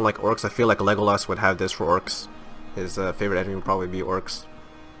 If you don't like orcs, I feel like Legolas would have this for orcs. His favorite enemy would probably be orcs.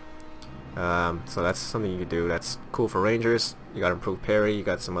 So that's something you can do. That's cool for rangers. You got improved parry. You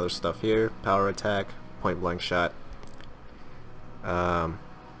got some other stuff here. Power attack, point blank shot.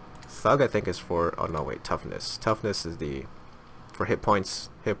 Thug I think is for, oh no wait, toughness. Toughness is the for hit points.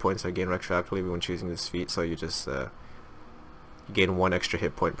 Hit points are gained retroactively when choosing this feat, so you just you gain 1 extra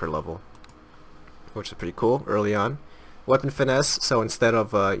hit point per level, which is pretty cool early on. Weapon finesse, so instead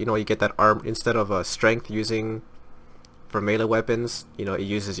of you know, you get that arm instead of strength using for melee weapons, you know, it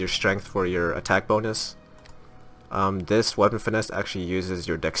uses your strength for your attack bonus. This weapon finesse actually uses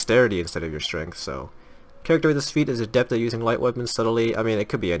your dexterity instead of your strength, so character with this feat is adept at using light weapons subtly. I mean, it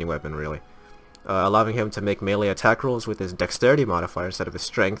could be any weapon really. Allowing him to make melee attack rolls with his dexterity modifier instead of his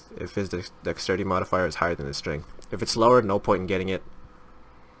strength if his dexterity modifier is higher than his strength. If it's lower, no point in getting it.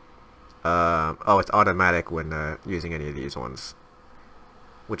 Oh, it's automatic when using any of these ones,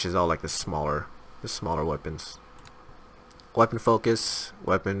 which is all like the smaller weapons. Weapon focus,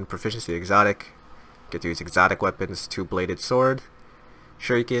 weapon proficiency exotic. Get to use exotic weapons: 2-bladed sword,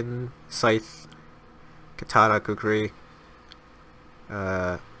 shuriken, scythe, katana, kukri,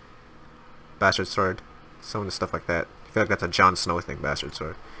 bastard sword, some of the stuff like that. I feel like that's a Jon Snow thing, bastard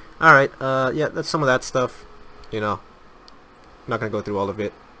sword. Alright, yeah, that's some of that stuff. You know, I'm not gonna go through all of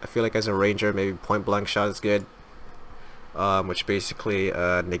it. I feel like as a ranger, maybe point blank shot is good. Which basically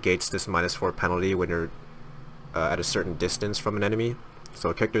negates this -4 penalty when you're at a certain distance from an enemy. So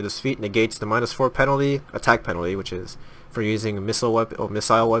a character this feat negates the -4 penalty, attack penalty, which is for using missile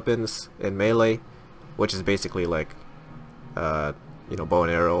weapons in melee, which is basically like you know, bow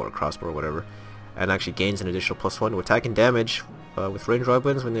and arrow or crossbow or whatever, and actually gains an additional +1 to attack and damage with ranged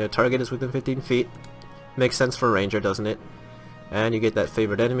weapons when the target is within 15 feet. Makes sense for a ranger, doesn't it? And you get that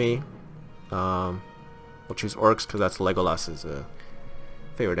favored enemy. We'll choose orcs because that's Legolas's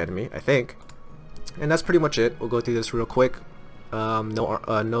favorite enemy, I think. And that's pretty much it. We'll go through this real quick.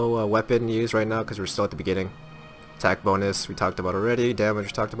 No weapon used right now because we're still at the beginning. Attack bonus we talked about already. Damage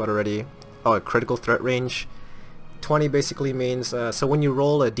we talked about already. Oh, a critical threat range. 20 basically means so when you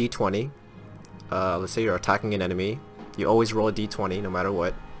roll a d20, let's say you're attacking an enemy, you always roll a d20 no matter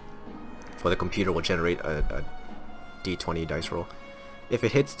what. Or the computer will generate a d20 dice roll. If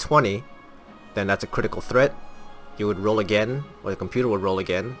it hits 20, then that's a critical threat. You would roll again, or the computer would roll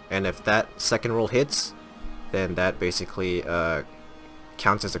again, and if that second roll hits, then that basically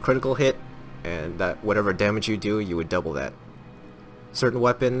counts as a critical hit, and that whatever damage you do, you would double that. Certain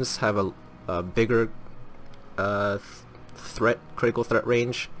weapons have a bigger critical threat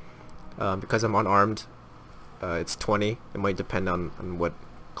range. Because I'm unarmed, it's 20. It might depend on what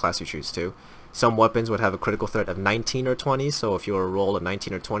class you choose to. Some weapons would have a critical threat of 19 or 20, so if you were to roll a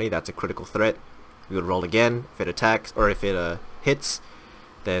 19 or 20, that's a critical threat. You would roll again. If it attacks, or if it hits,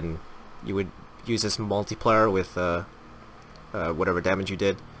 then you would use this multiplier with whatever damage you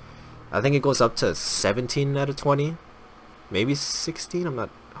did. I think it goes up to 17 out of 20, maybe 16, I'm not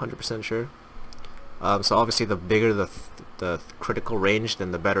 100% sure. So obviously the bigger the critical range,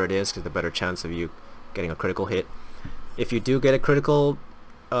 then the better it is, because the better chance of you getting a critical hit. If you do get a critical,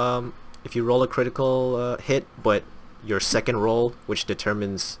 if you roll a critical hit, but your second roll, which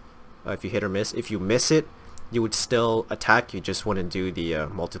determines if you hit or miss, if you miss it, you would still attack. You just wouldn't do the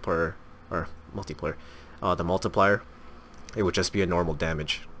multiplier. It would just be a normal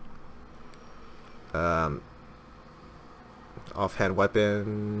damage. Offhand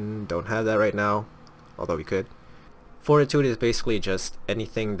weapon, don't have that right now, although we could. Fortitude is basically just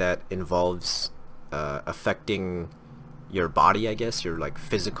anything that involves affecting your body, I guess, your like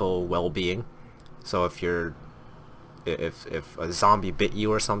physical well-being. So if a zombie bit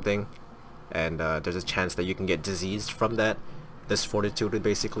you or something, and there's a chance that you can get diseased from that, this fortitude would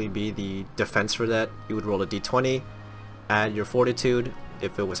basically be the defense for that. You would roll a d20, add your fortitude.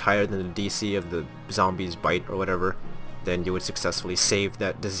 If it was higher than the DC of the zombie's bite or whatever, then you would successfully save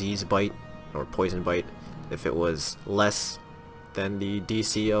that disease bite or poison bite. If it was less than the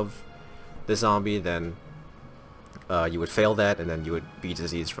DC of the zombie, then you would fail that, and then you would be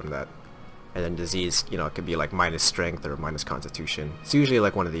diseased from that. And then disease, you know, it could be like minus strength or minus constitution. It's usually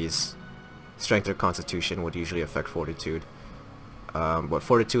like one of these. Strength or constitution would usually affect fortitude. But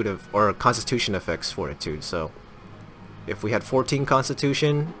fortitude or constitution affects fortitude. So if we had 14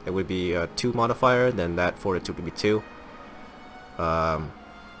 constitution, it would be a 2 modifier, then that fortitude would be 2. And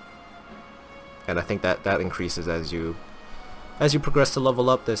I think that increases as you progress to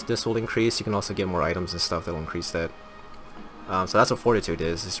level up. This will increase. You can also get more items and stuff that will increase that. So that's what fortitude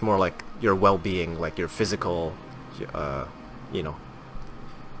is. It's more like your well-being, like your physical, you know,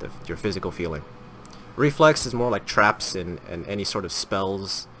 your physical feeling. Reflex is more like traps and any sort of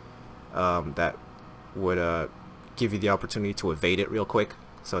spells that would give you the opportunity to evade it real quick.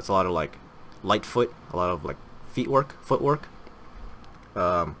 So it's a lot of like light foot, a lot of like footwork.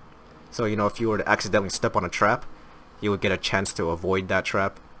 So you know, if you were to accidentally step on a trap, you would get a chance to avoid that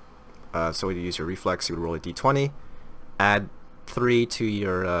trap. So when you use your reflex, you would roll a d20, add 3 to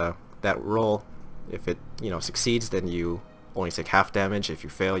your that roll. If it, you know, succeeds, then you only take half damage. If you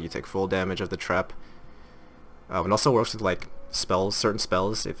fail, you take full damage of the trap. It also works with like spells, certain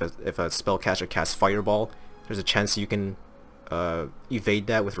spells. If a spellcaster casts Fireball, there's a chance you can evade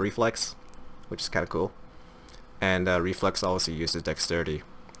that with reflex, which is kind of cool. And reflex also uses dexterity,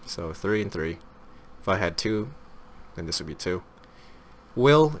 so 3 and 3. If I had 2, then this would be 2.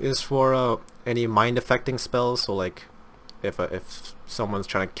 Will is for any mind affecting spells. So like if someone's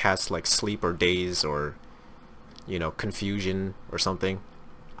trying to cast like sleep or daze or, you know, confusion or something,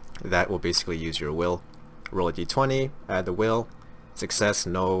 that will basically use your will. Roll a d20, add the will. Success,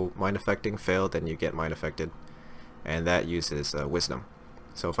 no mind affecting. Fail, then you get mind affected, and that uses wisdom.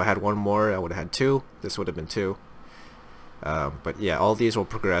 So if I had one more, I would have had 2. This would have been 2. But yeah, all these will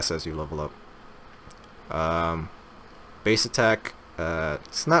progress as you level up. Base attack,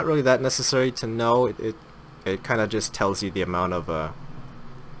 it's not really that necessary to know. It kind of just tells you the amount of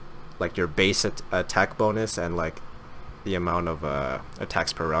like your base attack bonus and like the amount of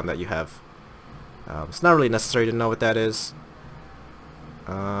attacks per round that you have. It's not really necessary to know what that is.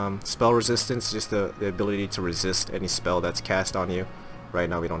 Spell resistance, just the ability to resist any spell that's cast on you. Right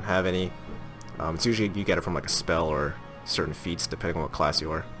now we don't have any. It's usually you get it from like a spell or certain feats depending on what class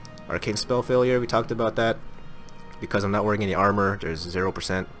you are. Arcane spell failure, we talked about that. Because I'm not wearing any armor, there's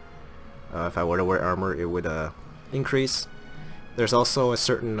 0%. If I were to wear armor, it would increase. There's also a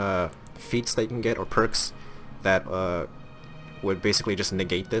certain feats that you can get, or perks, that would basically just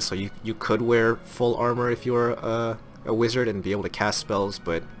negate this. So you could wear full armor if you were a wizard and be able to cast spells,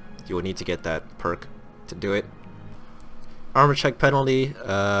 but you would need to get that perk to do it. Armor check penalty,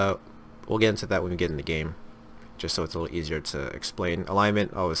 we'll get into that when we get in the game, just so it's a little easier to explain.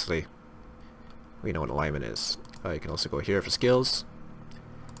 Alignment, obviously, we know what alignment is. You can also go here for skills.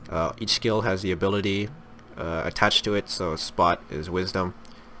 Each skill has the ability attached to it, so spot is wisdom.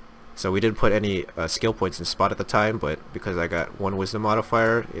 So we didn't put any skill points in spot at the time, but because I got one wisdom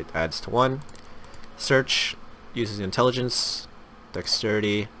modifier, it adds to 1. Search uses intelligence,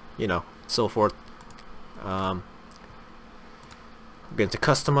 dexterity, you know, so forth. We're going to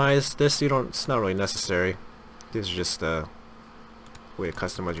customize this. It's not really necessary. This is just a way to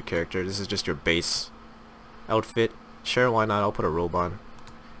customize your character. This is just your base outfit. Sure, why not? I'll put a robe on.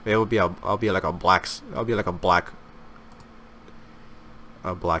 It would be I'll be like a black elf. I'll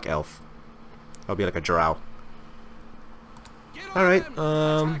be like a drow. Alright,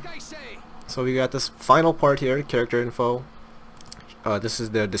 so we got this final part here, character info. This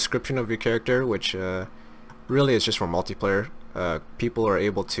is the description of your character, which really is just for multiplayer. People are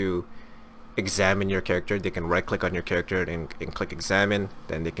able to examine your character. They can right click on your character and click examine,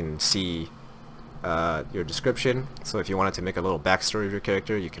 then they can see your description. So if you wanted to make a little backstory of your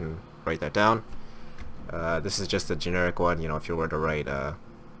character, you can write that down. This is just a generic one, you know, if you were to write,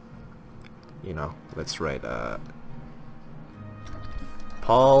 you know, let's write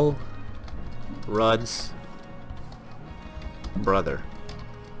Paul Rudd's brother.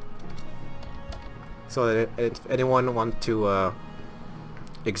 So that if anyone want to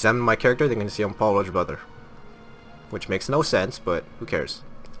examine my character, they can see I'm Paul Rudd's brother, which makes no sense, but who cares.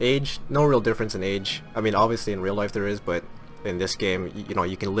 Age, no real difference in age. I mean, obviously in real life there is, but in this game, you know,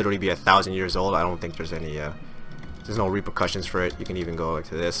 you can literally be 1,000 years old. I don't think there's any, there's no repercussions for it. You can even go like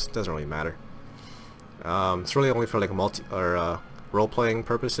to this. Doesn't really matter. It's really only for like role-playing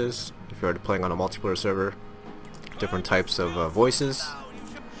purposes. If you're playing on a multiplayer server, different types of voices.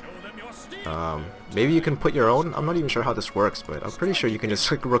 Maybe you can put your own. I'm not even sure how this works, but I'm pretty sure you can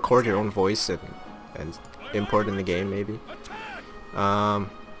just like, record your own voice and import in the game, maybe.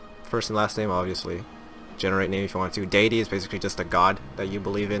 First and last name, obviously. Generate name if you want to. Deity is basically just a god that you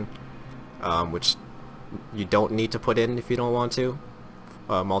believe in, which you don't need to put in if you don't want to.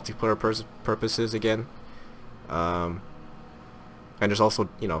 Multiplayer purposes again. And there's also,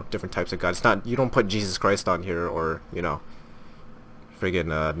 you know, different types of gods. It's not, you don't put Jesus Christ on here, or, you know,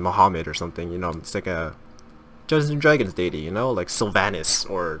 friggin' Muhammad or something, you know. It's like a Dungeons and Dragons deity, you know, like Sylvanas,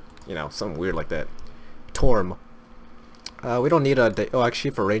 or, you know, something weird like that. Torm. We don't need a oh, actually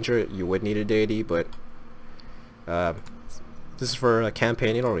for Ranger you would need a deity, but this is for a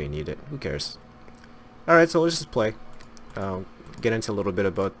campaign, you don't really need it. Who cares? Alright, so let's just play. Get into a little bit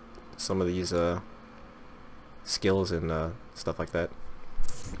about some of these skills and stuff like that.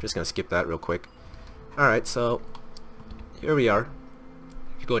 I'm just gonna skip that real quick. Alright, so here we are.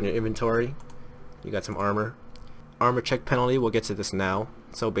 If you go in your inventory, you got some armor. Armor check penalty, we'll get to this now.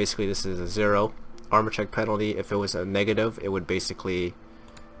 So basically this is a 0. Armor check penalty, if it was a negative, it would basically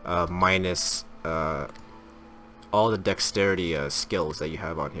minus all the dexterity skills that you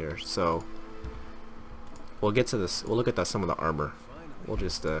have on here. So we'll get to this. We'll look at some of the armor. We'll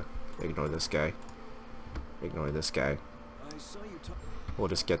just ignore this guy. Ignore this guy. We'll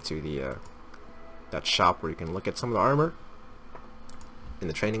just get to the that shop where you can look at some of the armor in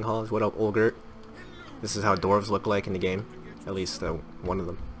the training halls. What up, Olgert? This is how dwarves look like in the game. At least one of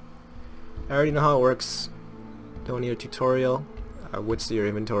them. I already know how it works. Don't need a tutorial. What's your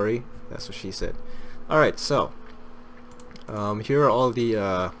inventory? That's what she said. Alright, so here are all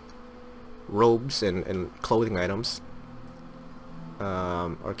the robes and clothing items.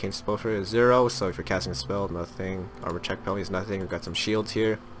 Arcane spell for is 0, so if you're casting a spell, nothing. Armor check penalty is nothing. We've got some shields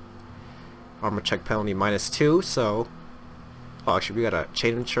here. Armor check penalty -2, so oh, actually we got a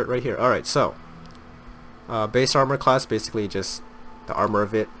chain shirt right here. Alright, so base armor class, basically just the armor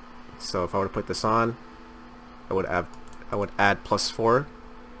of it. So if I were to put this on, I would add +4.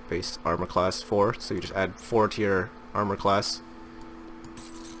 Base armor class 4, so you just add 4 to your armor class,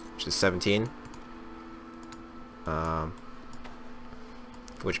 which is 17.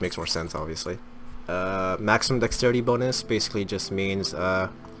 which makes more sense, obviously. Maximum dexterity bonus basically just means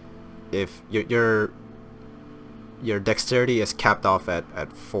if your dexterity is capped off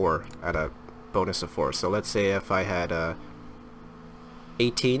at 4, at a bonus of 4. So let's say if I had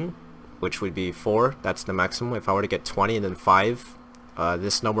 18, which would be 4, that's the maximum. If I were to get 20 and then 5,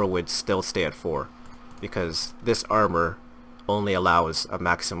 this number would still stay at 4, because this armor only allows a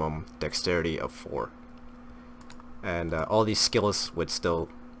maximum dexterity of 4. And all these skills would still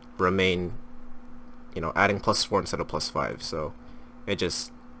remain, you know, adding +4 instead of +5. So it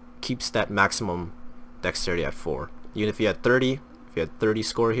just keeps that maximum dexterity at 4. Even if you had 30, if you had 30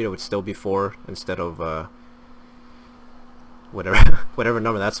 score here, it would still be 4 instead of whatever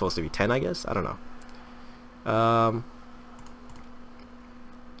number that's supposed to be, 10, I guess. I don't know.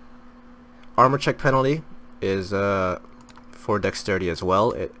 Armor check penalty is for dexterity as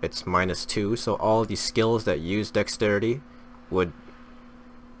well. It's -2, so all these skills that use dexterity would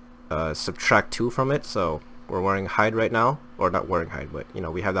subtract 2 from it. So we're wearing hide right now, or not wearing hide, but you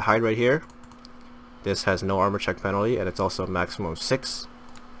know, we have the hide right here. This has no armor check penalty, and it's also a maximum of 6.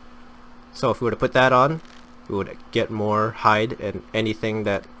 So if we were to put that on, we would get more hide and anything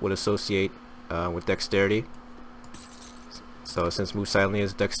that would associate with dexterity. So since move silently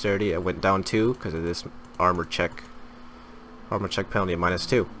is dexterity, it went down 2 because of this armor check penalty of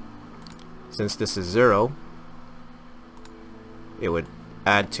 -2. Since this is 0, it would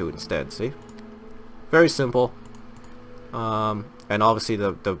add 2 instead. See, very simple. And obviously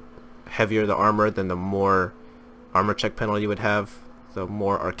the heavier the armor, then the more armor check penalty you would have, the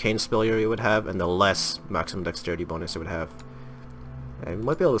more arcane failure you would have, and the less maximum dexterity bonus it would have. And you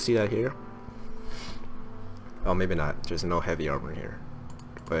might be able to see that here. Oh, maybe not. There's no heavy armor here.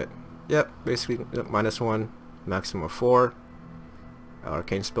 But yep, basically -1, maximum of 4.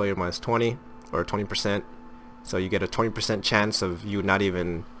 Arcane failure -20 or 20%. So you get a 20% chance of you not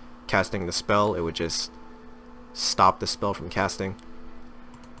even casting the spell. It would just stop the spell from casting.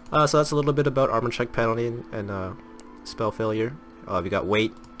 So that's a little bit about armor check penalty and spell failure. We got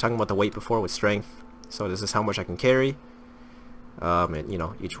weight. Talking about the weight before with strength. So this is how much I can carry. And you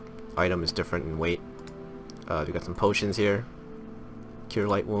know, each item is different in weight. We got some potions here. Cure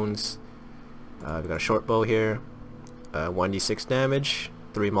light wounds. We got a short bow here. 1d6 damage.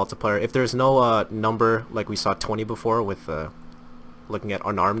 3 multiplier. If there's no number like we saw 20 before with looking at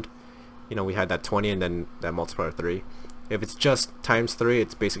unarmed, you know, we had that 20 and then that multiplier 3. If it's just times 3,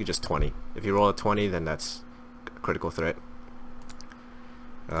 it's basically just 20. If you roll a 20, then that's a critical threat.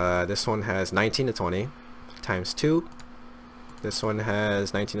 This one has 19 to 20 times 2. This one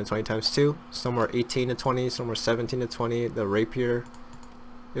has 19 to 20 times 2. Some are 18 to 20, some are 17 to 20. The rapier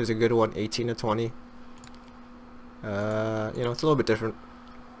is a good one, 18 to 20. You know, it's a little bit different.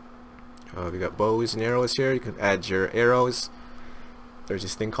 We got bows and arrows here. You can add your arrows. There's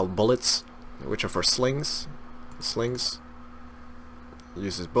this thing called bullets, which are for slings. Slings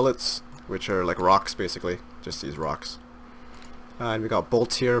uses bullets, which are like rocks, basically, just these rocks. And we got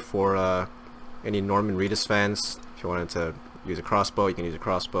bolts here for any Norman Reedus fans. If you wanted to use a crossbow, you can use a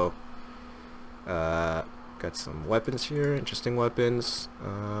crossbow. Got some weapons here, interesting weapons.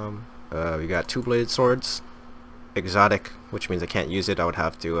 We got 2-bladed swords, exotic, which means I can't use it. I would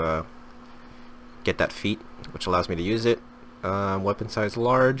have to get that feat, which allows me to use it. Weapon size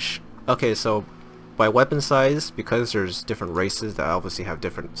large. Okay, so by weapon size, because there's different races that obviously have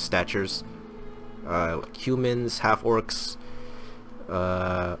different statures, like humans, half orcs,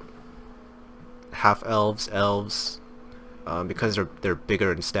 half elves, because they're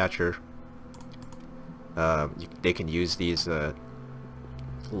bigger in stature, they can use these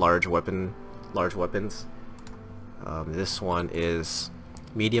large weapons. This one is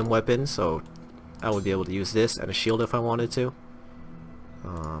medium weapon, so I would be able to use this and a shield if I wanted to.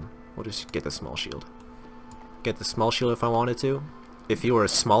 We'll just get the small shield. Get the small shield if I wanted to. If you were a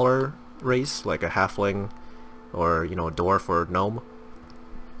smaller race, like a halfling or, you know, a dwarf or a gnome,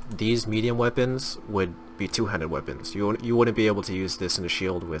 these medium weapons would be two-handed weapons. You wouldn't be able to use this in a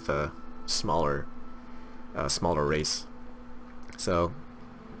shield with a smaller race. So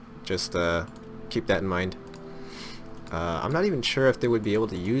just keep that in mind. I'm not even sure if they would be able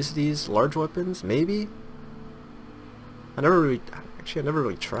to use these large weapons. Maybe. I never really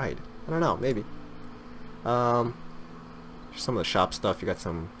tried. I don't know. Maybe. Some of the shop stuff. You got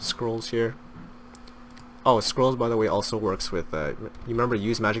some scrolls here. Oh, scrolls, by the way, also works with. You remember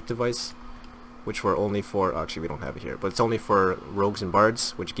use magic device, which were only for. Actually, we don't have it here, but it's only for rogues and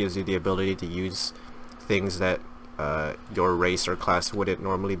bards, which gives you the ability to use things that your race or class wouldn't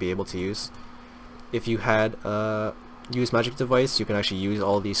normally be able to use. If you had use magic device, you can actually use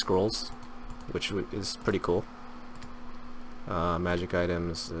all these scrolls, which is pretty cool. Magic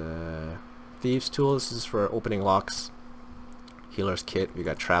items. Thieves tools. This is for opening locks. Healer's kit. We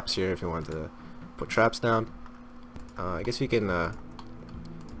got traps here if you want to put traps down. I guess we can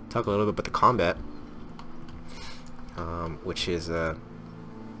talk a little bit about the combat, which is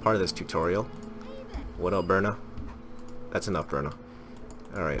part of this tutorial. What up, Berna? That's enough, Berna.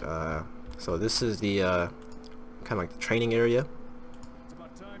 Alright, so this is the kind of like the training area.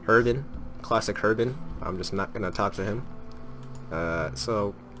 Urban, classic Urban. I'm just not gonna talk to him.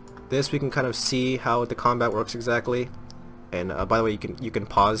 So this we can kind of see how the combat works exactly. And by the way, you can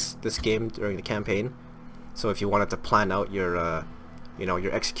pause this game during the campaign. So if you wanted to plan out your you know,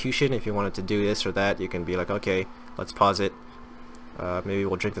 your execution, if you wanted to do this or that, you can be like, okay, let's pause it. Maybe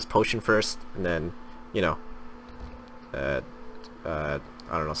we'll drink this potion first, and then, you know, I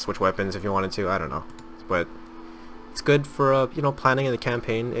don't know, switch weapons if you wanted to. I don't know, but it's good for you know, planning in the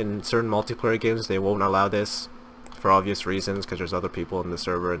campaign. In certain multiplayer games, they won't allow this for obvious reasons, because there's other people in the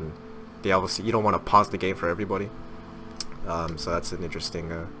server, and they obviously, you don't want to pause the game for everybody. So that's an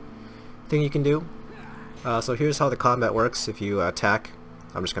interesting thing you can do. So here's how the combat works. If you attack,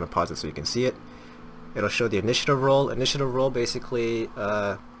 I'm just gonna pause it so you can see it. It'll show the initiative roll. Initiative roll basically,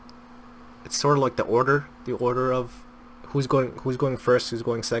 it's sort of like the order of who's going first, who's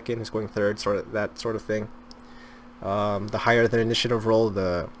going second, who's going third, sort of that sort of thing. The higher the initiative roll,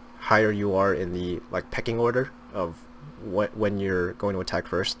 the higher you are in the like pecking order of when you're going to attack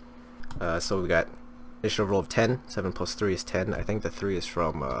first. So we got initiative roll of 10. 7 plus 3 is 10. I think the 3 is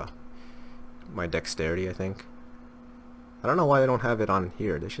from my dexterity, I think. I don't know why they don't have it on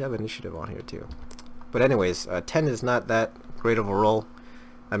here. They should have initiative on here too. But anyways, 10 is not that great of a roll.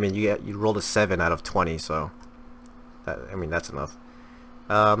 I mean, you rolled a 7 out of 20, so that, I mean, that's enough.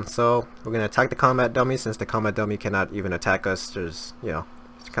 So we're gonna attack the combat dummy. Since the combat dummy cannot even attack us, there's, you know,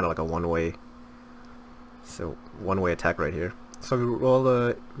 it's kind of like a one-way attack right here. So we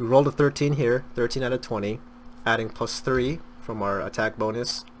rolled a 13 here, 13 out of 20, adding plus 3 from our attack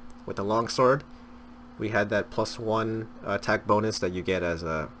bonus. With the longsword, we had that plus 1 attack bonus that you get as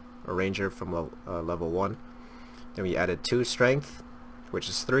a ranger from level 1. Then we added 2 strength, which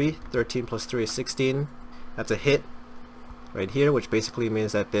is 3. 13 plus 3 is 16. That's a hit right here, which basically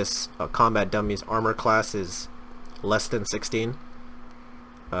means that this combat dummy's armor class is less than 16.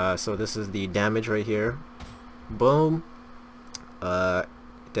 So this is the damage right here. Boom.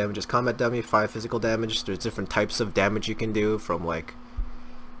 Damages combat dummy, 5 physical damage. There's different types of damage you can do, from like,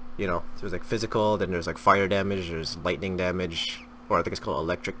 you know, there's like physical, then there's like fire damage, there's lightning damage, or I think it's called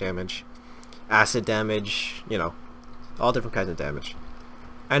electric damage, acid damage, you know, all different kinds of damage.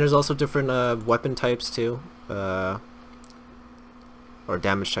 And there's also different weapon types too, or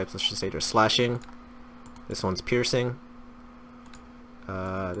damage types, let's just say. There's slashing, this one's piercing,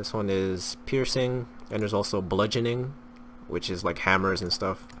 this one is piercing, and there's also bludgeoning, which is like hammers and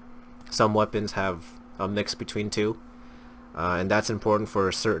stuff. Some weapons have a mix between two. And that's important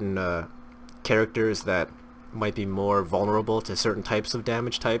for certain characters that might be more vulnerable to certain types of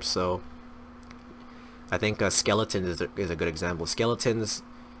damage types. So I think skeletons is a good example. Skeletons,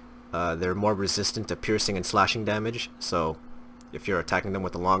 they're more resistant to piercing and slashing damage. So if you're attacking them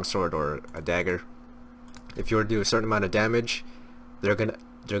with a longsword or a dagger, if you were to do a certain amount of damage, they're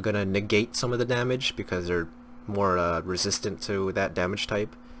gonna negate some of the damage because they're more resistant to that damage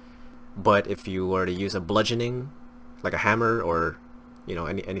type. But if you were to use a bludgeoning, like a hammer, or, you know,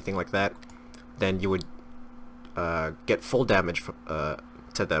 anything like that, then you would get full damage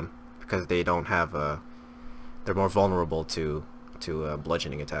to them, because they don't have they're more vulnerable to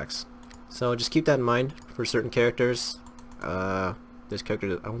bludgeoning attacks. So just keep that in mind for certain characters. This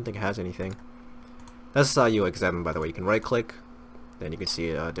character, I don't think it has anything. That's how you examine, by the way. You can right click, then you can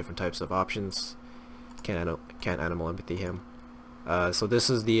see different types of options. Can't animal empathy him. So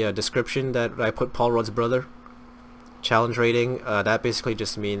this is the description that I put Paul Rudd's brother. Challenge rating, that basically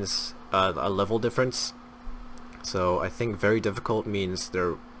just means a level difference. So I think very difficult means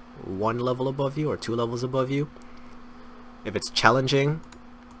they're 1 level above you or 2 levels above you. If it's challenging,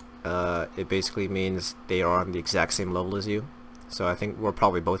 it basically means they are on the exact same level as you. So I think we're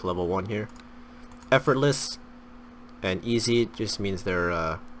probably both level 1 here. Effortless and easy just means they're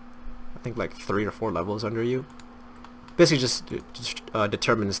I think like 3 or 4 levels under you. Basically just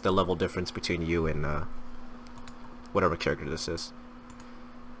determines the level difference between you and whatever character this is.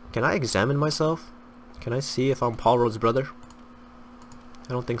 Can I examine myself? Can I see if I'm Paul Rudd's brother?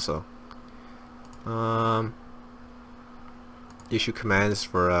 I don't think so. Issue commands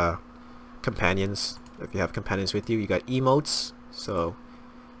for companions. If you have companions with you, you got emotes. So,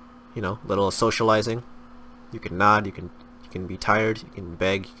 you know, little socializing. You can nod. You can be tired. You can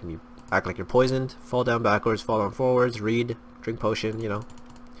beg. You can act like you're poisoned. Fall down backwards. Fall down forwards. Read. drink potion, you know,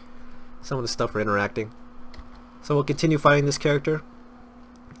 some of the stuff for interacting. So we'll continue fighting this character.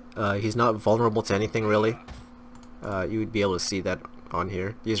 He's not vulnerable to anything really. You would be able to see that on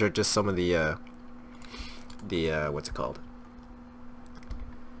here. These are just some of the what's it called?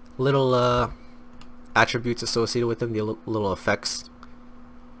 Little attributes associated with them, the little effects.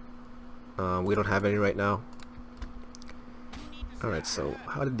 We don't have any right now. Alright, so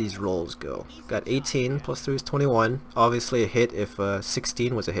how did these rolls go? Got 18 plus 3 is 21. Obviously a hit if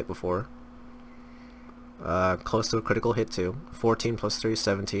 16 was a hit before. Close to a critical hit too. 14 plus 3 is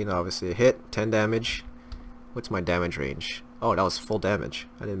 17, obviously a hit. 10 damage. What's my damage range? Oh, that was full damage.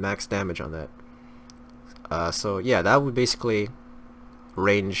 I did max damage on that. So yeah, that would basically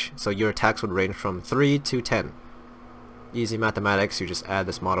range, so your attacks would range from 3 to 10. Easy mathematics, you just add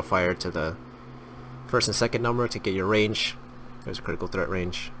this modifier to the first and second number to get your range. There's a critical threat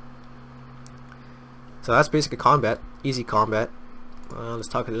range. So that's basically combat, easy combat. Let's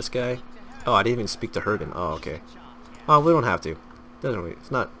talk to this guy. Oh, I didn't even speak to Hergen. Oh, okay. Oh, we don't have to. Doesn't really, it's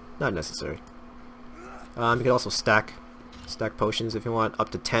not necessary. You can also stack potions if you want, up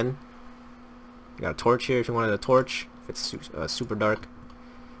to 10. You got a torch here if you wanted a torch, if it's super dark.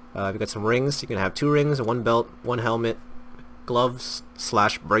 You've got some rings. You can have 2 rings, 1 belt, 1 helmet, gloves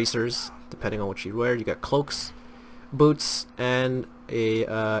 / bracers, depending on what you wear. You got cloaks, boots, and a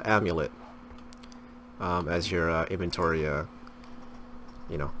amulet as your inventory, you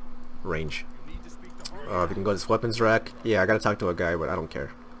know, range. We can go to this weapons rack. Yeah, I gotta talk to a guy, but I don't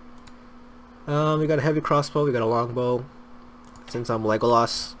care. We got a heavy crossbow. We got a longbow. Since I'm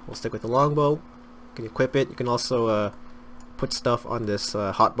Legolas, we'll stick with the longbow. You can equip it. You can also put stuff on this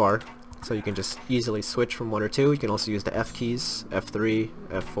hotbar, so you can just easily switch from 1 or 2. You can also use the F keys, F3,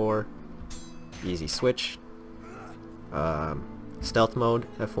 F4, easy switch. Stealth mode,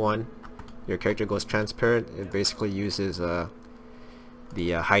 F1. Your character goes transparent. It basically uses the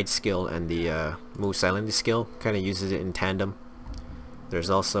hide skill and the move silently skill, kind of uses it in tandem. There's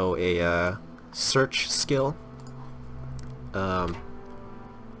also a search skill.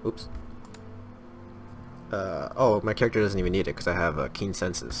 Oops. Oh, my character doesn't even need it because I have keen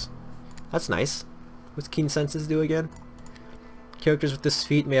senses. That's nice. What's keen senses do again? Characters with this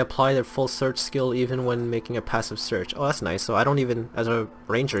feat may apply their full search skill even when making a passive search. Oh, that's nice. So I don't even, as a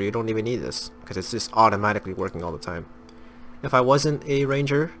ranger, you don't even need this because it's just automatically working all the time. If I wasn't a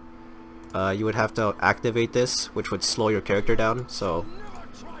ranger, you would have to activate this, which would slow your character down. So,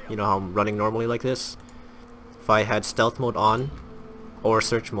 you know how I'm running normally like this? If I had stealth mode on or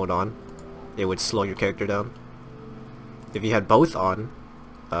search mode on, it would slow your character down. If you had both on,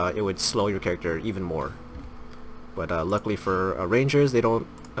 it would slow your character even more. But luckily for rangers, they don't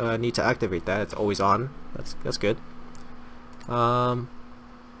need to activate that. It's always on. That's good.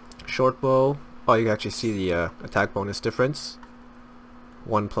 Short bow. Oh, you can actually see the attack bonus difference.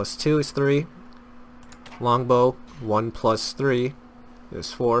 1 plus 2 is 3. Longbow, 1 plus 3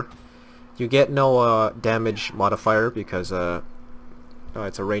 is 4. You get no damage modifier because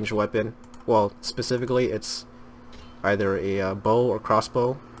it's a ranged weapon. Well, specifically, it's either a bow or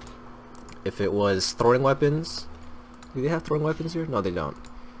crossbow. If it was throwing weapons, do they have throwing weapons here? No, they don't.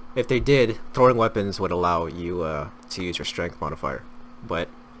 If they did, throwing weapons would allow you to use your strength modifier. But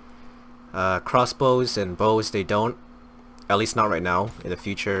crossbows and bows, they don't. At least not right now. In the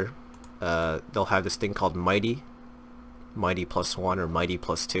future, they'll have this thing called Mighty. Mighty +1 or Mighty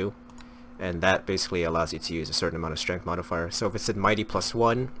 +2. And that basically allows you to use a certain amount of strength modifier. So if it said Mighty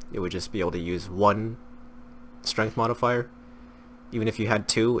 +1, it would just be able to use 1 strength modifier. Even if you had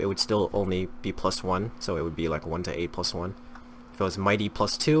 2, it would still only be +1, so it would be like 1 to 8 +1. If it was Mighty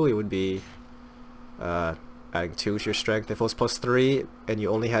 +2, it would be adding 2 to your strength. If it was +3 and you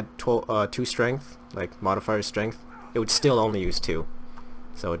only had 2 strength, like modifier strength, it would still only use 2.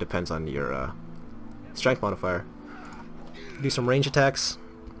 So it depends on your strength modifier. Do some range attacks.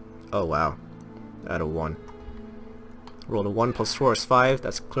 Oh wow, out of 1. Roll a 1 plus 4 is 5.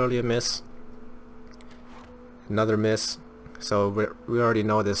 That's clearly a miss. Another miss. So we already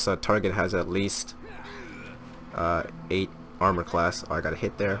know this target has at least 8 armor class. Oh, I got a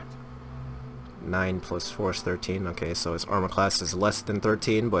hit there. 9 plus 4 is 13. Okay, so his armor class is less than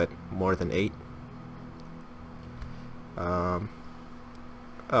 13, but more than 8.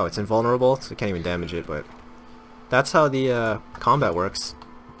 Oh, it's invulnerable, so you can't even damage it. But that's how the combat works.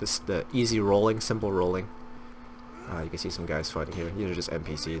 The easy rolling, simple rolling. You can see some guys fighting here. These are just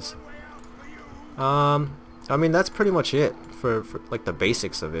NPCs. I mean, that's pretty much it for like the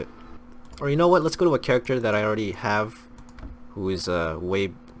basics of it. Or you know what? Let's go to a character that I already have, who is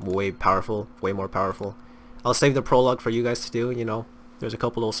way powerful, way more powerful. I'll save the prologue for you guys to do. You know, there's a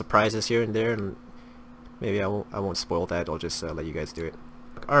couple little surprises here and there, and maybe I won't spoil that. I'll just let you guys do it.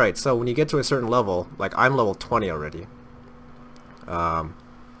 Alright, so when you get to a certain level, like I'm level 20 already. And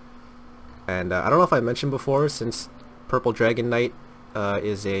I don't know if I mentioned before, since Purple Dragon Knight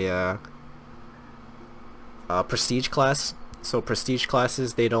is a prestige class. So prestige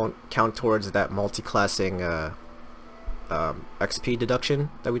classes, they don't count towards that multi-classing XP deduction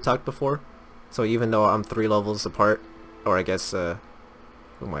that we talked before. So even though I'm 3 levels apart, or I guess a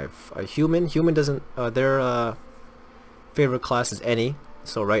human doesn't, their favorite class is any.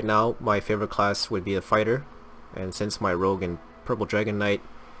 So right now my favorite class would be a fighter, and since my rogue and Purple Dragon Knight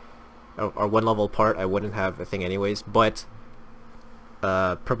are 1 level apart, I wouldn't have a thing anyways. But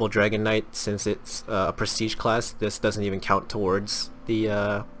Purple Dragon Knight, since it's a prestige class, this doesn't even count towards the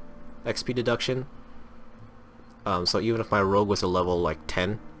XP deduction. So even if my rogue was a level like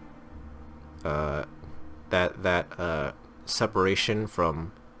 10, that separation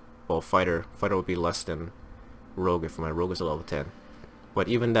from, well, fighter would be less than rogue if my rogue was a level 10. But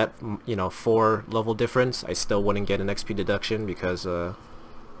even that, you know, 4 level difference, I still wouldn't get an XP deduction because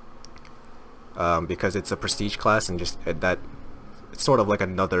it's a prestige class, and just that it's sort of like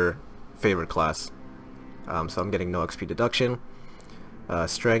another favorite class. So I'm getting no XP deduction.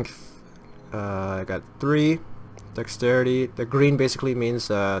 Strength, I got 3. Dexterity, the green basically means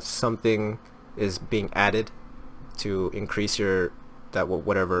something is being added to increase your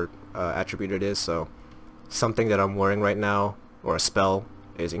whatever attribute it is. So something that I'm wearing right now, or a spell,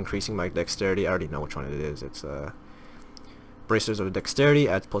 is increasing my dexterity. I already know which one it is. It's Bracers of Dexterity,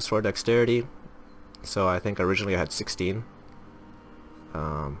 adds +4 dexterity. So I think originally I had 16.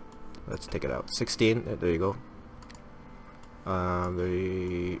 Let's take it out. 16. There you go.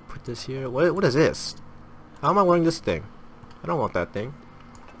 Put this here. What is this? How am I wearing this thing? I don't want that thing.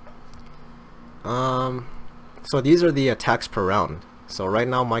 So these are the attacks per round. So right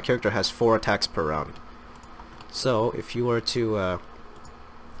now my character has 4 attacks per round. So if you were to, I'm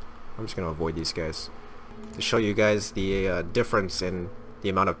just gonna avoid these guys to show you guys the difference in the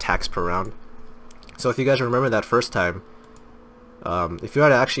amount of attacks per round. So if you guys remember that first time, if you had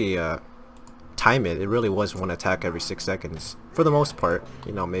to actually time it, it really was 1 attack every 6 seconds for the most part.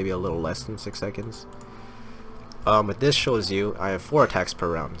 You know, maybe a little less than 6 seconds. But this shows you I have 4 attacks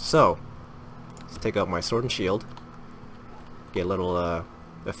per round. So let's take out my sword and shield. Get little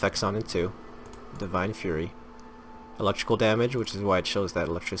effects on it too. Divine Fury. Electrical damage, which is why it shows that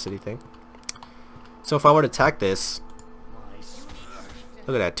electricity thing. So if I were to attack this,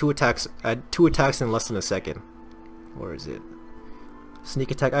 look at that, 2 attacks. I had 2 attacks in less than a second. Where is it? Sneak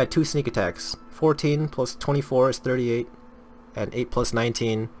attack. I had 2 sneak attacks. 14 plus 24 is 38, and 8 plus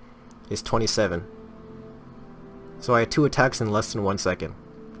 19 is 27. So I had 2 attacks in less than 1 second.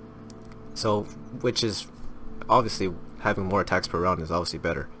 So, which is obviously, having more attacks per round is obviously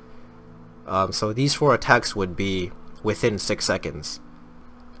better. So these 4 attacks would be within 6 seconds.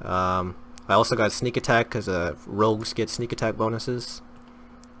 I also got sneak attack because rogues get sneak attack bonuses.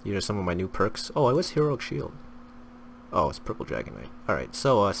 These are some of my new perks. Oh, it was Heroic Shield. Oh, it's Purple Dragon Knight. Alright,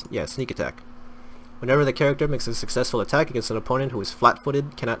 so yeah, sneak attack. Whenever the character makes a successful attack against an opponent who is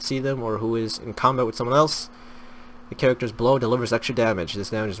flat-footed, cannot see them, or who is in combat with someone else, the character's blow delivers extra damage. This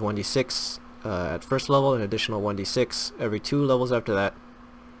damage is 1d6 at first level, an additional 1d6 every 2 levels after that.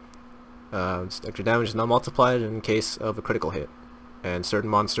 Extra damage is not multiplied in case of a critical hit, and certain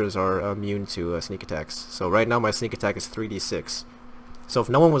monsters are immune to sneak attacks. So right now my sneak attack is 3d6. So if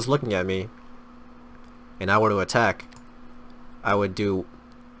no one was looking at me and I were to attack, I would do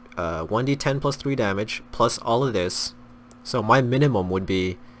 1d10 plus 3 damage plus all of this. So my minimum would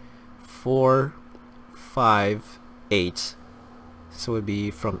be 4, 5, 8. So it would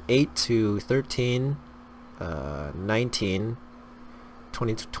be from 8 to 13, 19,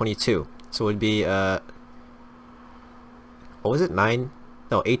 20 to 22. So it would be, what was it? 9?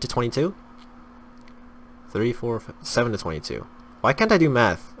 No, 8 to 22? 3, 4, 5, 7 to 22. Why can't I do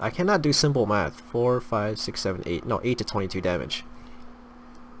math? I cannot do simple math. 4, 5, 6, 7, 8. No, 8 to 22 damage.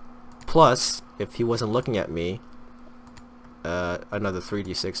 Plus, if he wasn't looking at me, another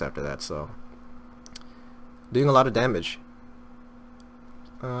 3d6 after that, so doing a lot of damage.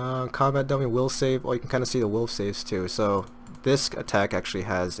 Combat dummy will save. Oh, you can kind of see the will saves too. So this attack actually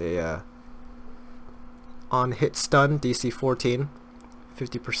has a on hit stun DC 14,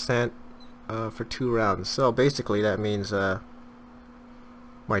 50% for 2 rounds. So basically that means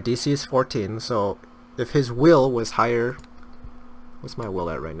my DC is 14. So if his will was higher, what's my will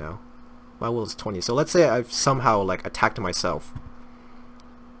at right now? My will is 20. So let's say I've somehow like attacked myself.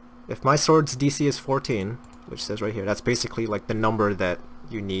 If my sword's DC is 14, which says right here, that's basically like the number that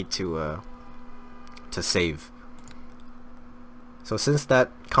you need to save. So since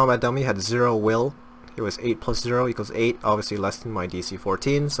that combat dummy had 0 will, It was 8 plus 0 equals 8, obviously less than my DC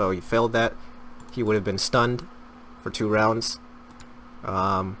 14, so he failed that. He would have been stunned for 2 rounds.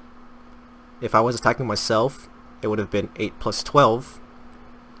 If I was attacking myself, it would have been 8 plus 12,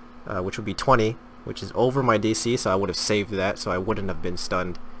 which would be 20, which is over my DC, so I would have saved that, so I wouldn't have been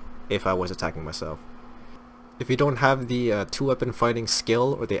stunned if I was attacking myself. If you don't have the 2-weapon fighting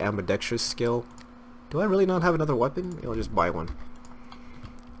skill or the ambidextrous skill, do I really not have another weapon? I'll just buy one.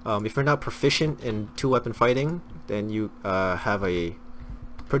 If you're not proficient in 2-weapon fighting, then you have a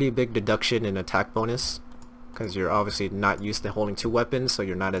pretty big deduction in attack bonus, because you're obviously not used to holding 2 weapons, so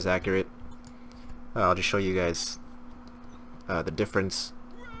you're not as accurate. I'll just show you guys the difference.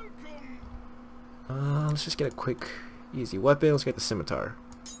 Let's just get a quick, easy weapon. Let's get the scimitar.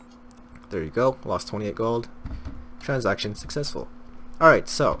 There you go. Lost 28 gold. Transaction successful. Alright,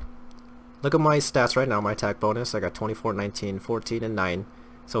 so look at my stats right now. My attack bonus. I got 24, 19, 14, and 9.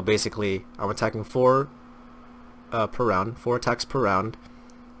 So basically, I'm attacking 4 per round. 4 attacks per round.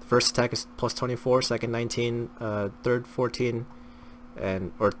 First attack is plus 24, second 19, third 14,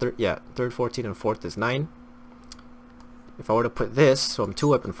 third 14, and fourth is 9. If I were to put this, so I'm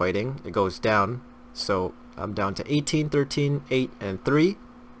 2-weapon fighting, it goes down. So I'm down to 18, 13, 8, and 3,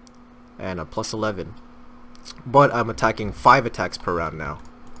 and a plus 11. But I'm attacking 5 attacks per round now,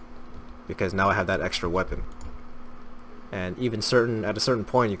 because now I have that extra weapon. And even at a certain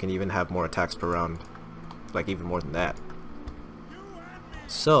point, you can even have more attacks per round, like even more than that.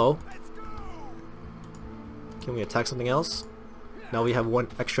 So, can we attack something else? Now we have 1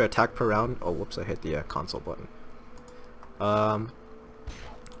 extra attack per round. Oh, whoops! I hit the console button.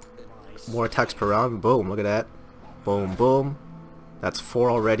 More attacks per round. Boom! Look at that. Boom! Boom! That's 4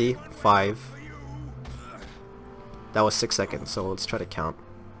 already. 5. That was 6 seconds. So let's try to count.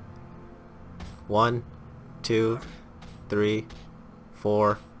 1, 2, 3,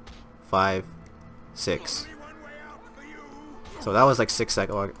 4, 5, 6. So that was like 6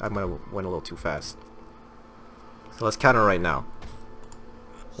 seconds. Oh, I might have went a little too fast. So let's count it right now.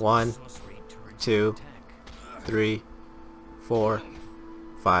 1, 2, 3, 4,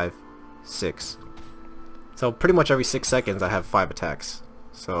 5, 6. So pretty much every 6 seconds I have 5 attacks.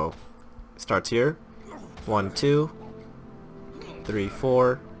 So it starts here. 1, 2, 3,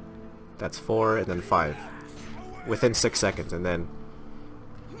 4. That's 4, and then 5. Within 6 seconds, and then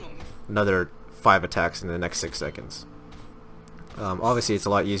another 5 attacks in the next 6 seconds. Obviously it's a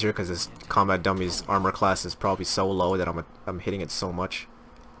lot easier because this combat dummy's armor class is probably so low that I'm hitting it so much.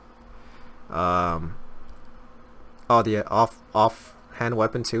 Oh, the offhand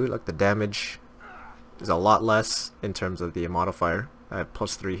weapon too, like the damage is a lot less in terms of the modifier. I have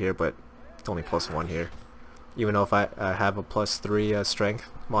plus 3 here, but it's only plus 1 here. Even though if I have a plus 3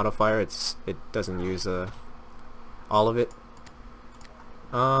 strength modifier, it doesn't use all of it.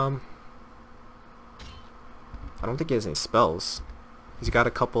 I don't think he has any spells. He's got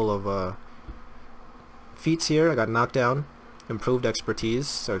a couple of feats here. I got knockdown, improved expertise,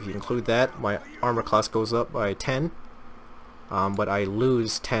 so if you include that, my armor class goes up by 10. But I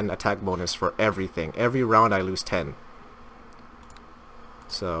lose 10 attack bonus for everything. Every round I lose 10.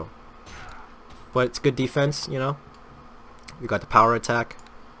 So, but it's good defense, you know. We got the power attack,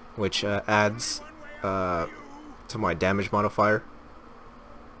 which adds to my damage modifier.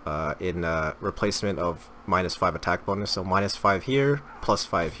 In replacement of -5 attack bonus, so -5 here,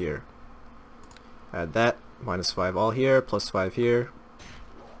 +5 here. Add that, -5 all here, +5 here,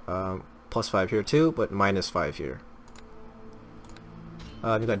 +5 here too, but -5 here.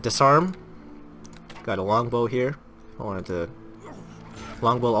 You got disarm, got a longbow here. I wanted to.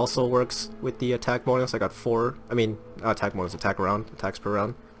 Longbow also works with the attack bonus. I got 4. I mean, not attack bonus, attack round, attacks per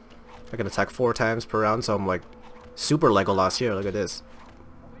round. I can attack 4 times per round, so I'm like super Legolas here. Look at this.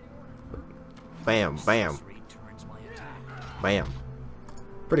 Bam, bam, bam.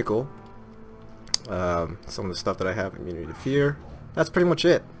 Pretty cool. Some of the stuff that I have, immunity to fear. That's pretty much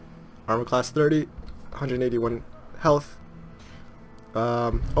it. Armor class 30, 181 health.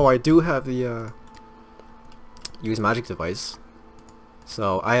 Oh, I do have the use magic device.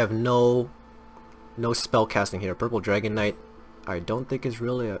 So I have no spellcasting here. Purple Dragon Knight, I don't think is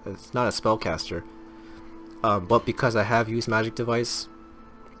really it's not a spellcaster. But because I have used magic device,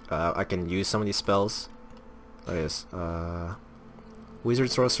 I can use some of these spells. Look at this.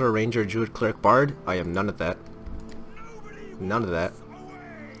 Wizard, Sorcerer, Ranger, Druid, Cleric, Bard. I am none of that. None of that.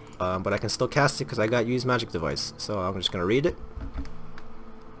 But I can still cast it because I got used magic device. So I'm just gonna read it.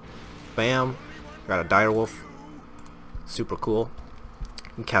 Bam. Got a direwolf. Super cool. I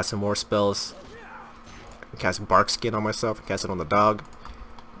can cast some more spells. I can cast Bark Skin on myself. I can cast it on the dog.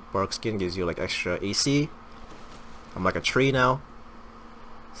 Bark Skin gives you like extra AC. I'm like a tree now.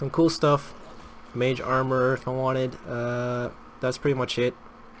 Some cool stuff. Mage armor if I wanted. That's pretty much it.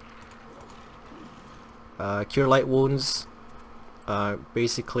 Cure light wounds.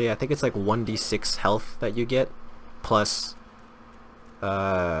 Basically, I think it's like 1d6 health that you get, plus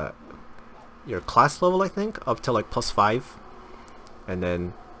your class level, I think, up to like +5. And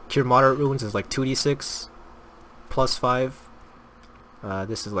then cure moderate wounds is like 2d6 plus 5.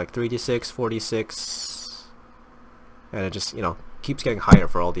 This is like 3d6, 4d6, and it just, you know, keeps getting higher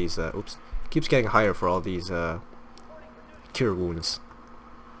for all these. Keeps getting higher for all these cure wounds.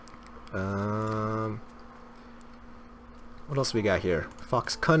 What else we got here?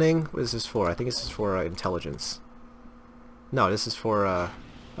 Fox Cunning. What is this for? I think this is for intelligence. No, this is for oh,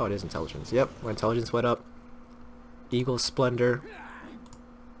 it is intelligence. Yep, my intelligence went up. Eagle Splendor.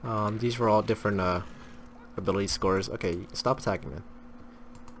 These were all different ability scores. Okay, stop attacking, man.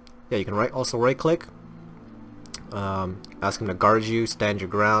 Yeah, you can also right click. Ask him to guard you, stand your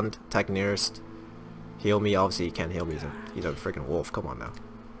ground, attack nearest, heal me. Obviously he can't heal me, he's a freaking wolf, come on now.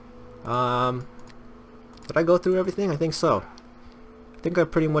 Did I go through everything? I think so. I think I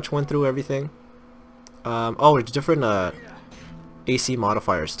pretty much went through everything. Oh, there's different AC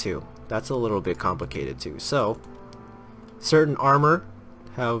modifiers too. That's a little bit complicated too. So, certain armor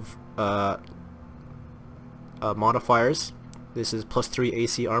have modifiers. This is +3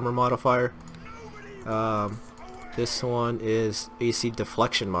 AC armor modifier. This one is AC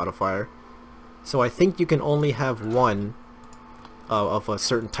deflection modifier. So I think you can only have one of a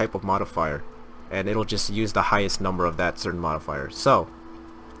certain type of modifier, and it'll just use the highest number of that certain modifier. So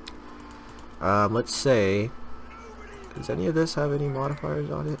let's say, does any of this have any modifiers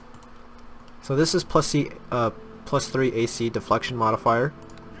on it? So this is +3 AC deflection modifier.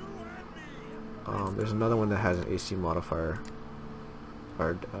 There's another one that has an AC modifier.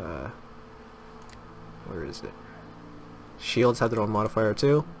 Or where is it? Shields have their own modifier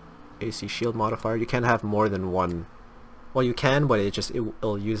too. AC shield modifier. You can't have more than one. Well, you can, but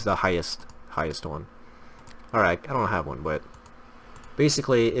it'll use the highest one. Alright, I don't have one, but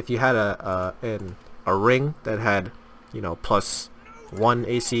basically if you had a ring that had, you know, +1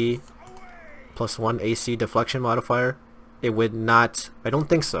 AC +1 AC deflection modifier, it would not, I don't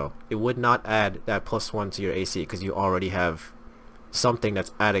think so, it would not add that +1 to your AC because you already have something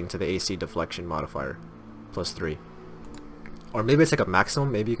that's adding to the AC deflection modifier, +3. Or maybe it's like a maximum.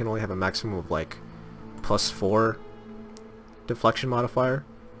 Maybe you can only have a maximum of like +4 deflection modifier.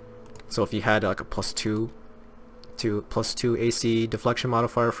 So if you had like a +2 AC deflection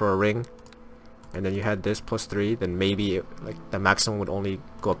modifier for a ring, and then you had this +3, then maybe like the maximum would only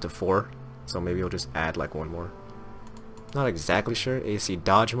go up to 4. So maybe you'll just add like one more. Not exactly sure. AC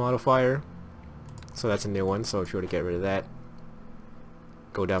dodge modifier. So that's a new one. So if you were to get rid of that,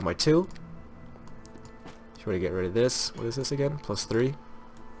 go down by 2. If you were to get rid of this, what is this again? +3.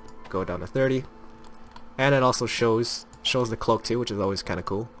 Go down to 30. And it also shows the cloak too, which is always kind of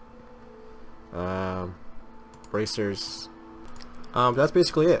cool. Bracers. That's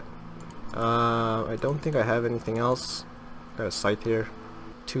basically it. I don't think I have anything else. Got a scythe here.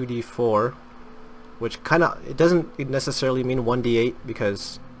 2d4, which kind of, it doesn't necessarily mean 1d8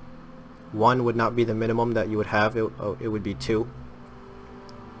 because 1 would not be the minimum that you would have. It would be 2.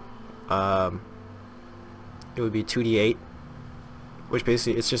 It would be 2d8, which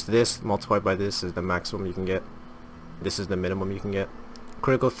basically it's just this multiplied by this is the maximum you can get. This is the minimum you can get.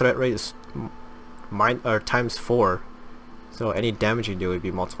 Critical threat rate is times 4, so any damage you do would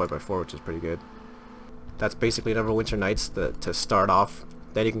be multiplied by 4, which is pretty good. That's basically Neverwinter Nights to start off.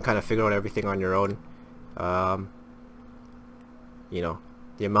 Then you can kind of figure out everything on your own. You know,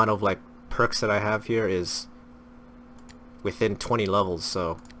 the amount of like perks that I have here is within 20 levels,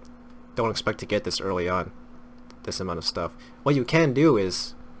 so don't expect to get this early on, this amount of stuff. What you can do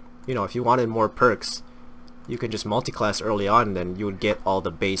is, you know, if you wanted more perks, you could just multi-class early on, and then you would get all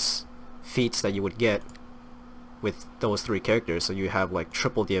the base feats that you would get with those 3 characters, so you have like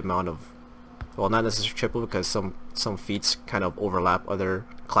triple the amount of, well, not necessarily triple because some feats kind of overlap other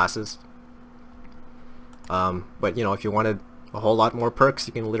classes. But you know, if you wanted a whole lot more perks,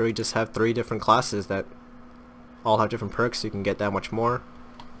 you can literally just have 3 different classes that all have different perks, so you can get that much more.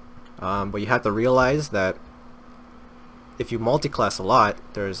 But you have to realize that if you multi-class a lot,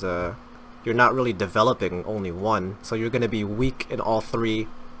 you're not really developing only one, so you're going to be weak in all 3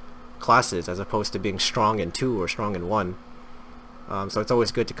 classes as opposed to being strong in 2 or strong in 1. So it's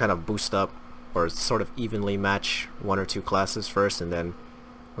always good to kind of boost up or sort of evenly match 1 or 2 classes first, and then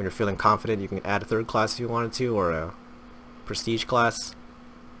when you're feeling confident you can add a 3rd class if you wanted to, or a prestige class.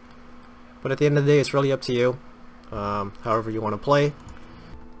 But at the end of the day, it's really up to you, however you want to play.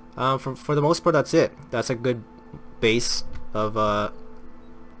 For the most part, that's it. That's a good base of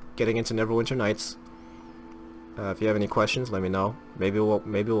getting into Neverwinter Nights. If you have any questions, let me know. Maybe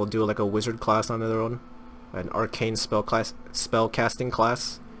we'll do like a wizard class on their own, an arcane spellcasting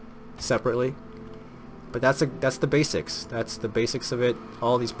class separately. But that's the basics. That's the basics of it.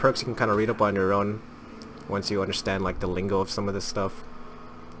 All these perks you can kind of read up on your own once you understand like the lingo of some of this stuff.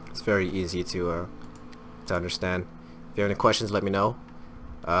 It's very easy to understand. If you have any questions, let me know.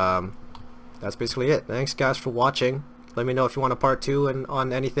 That's basically it. Thanks guys for watching. Let me know if you want a part 2 and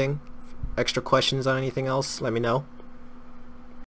on anything. Extra questions on anything else, let me know.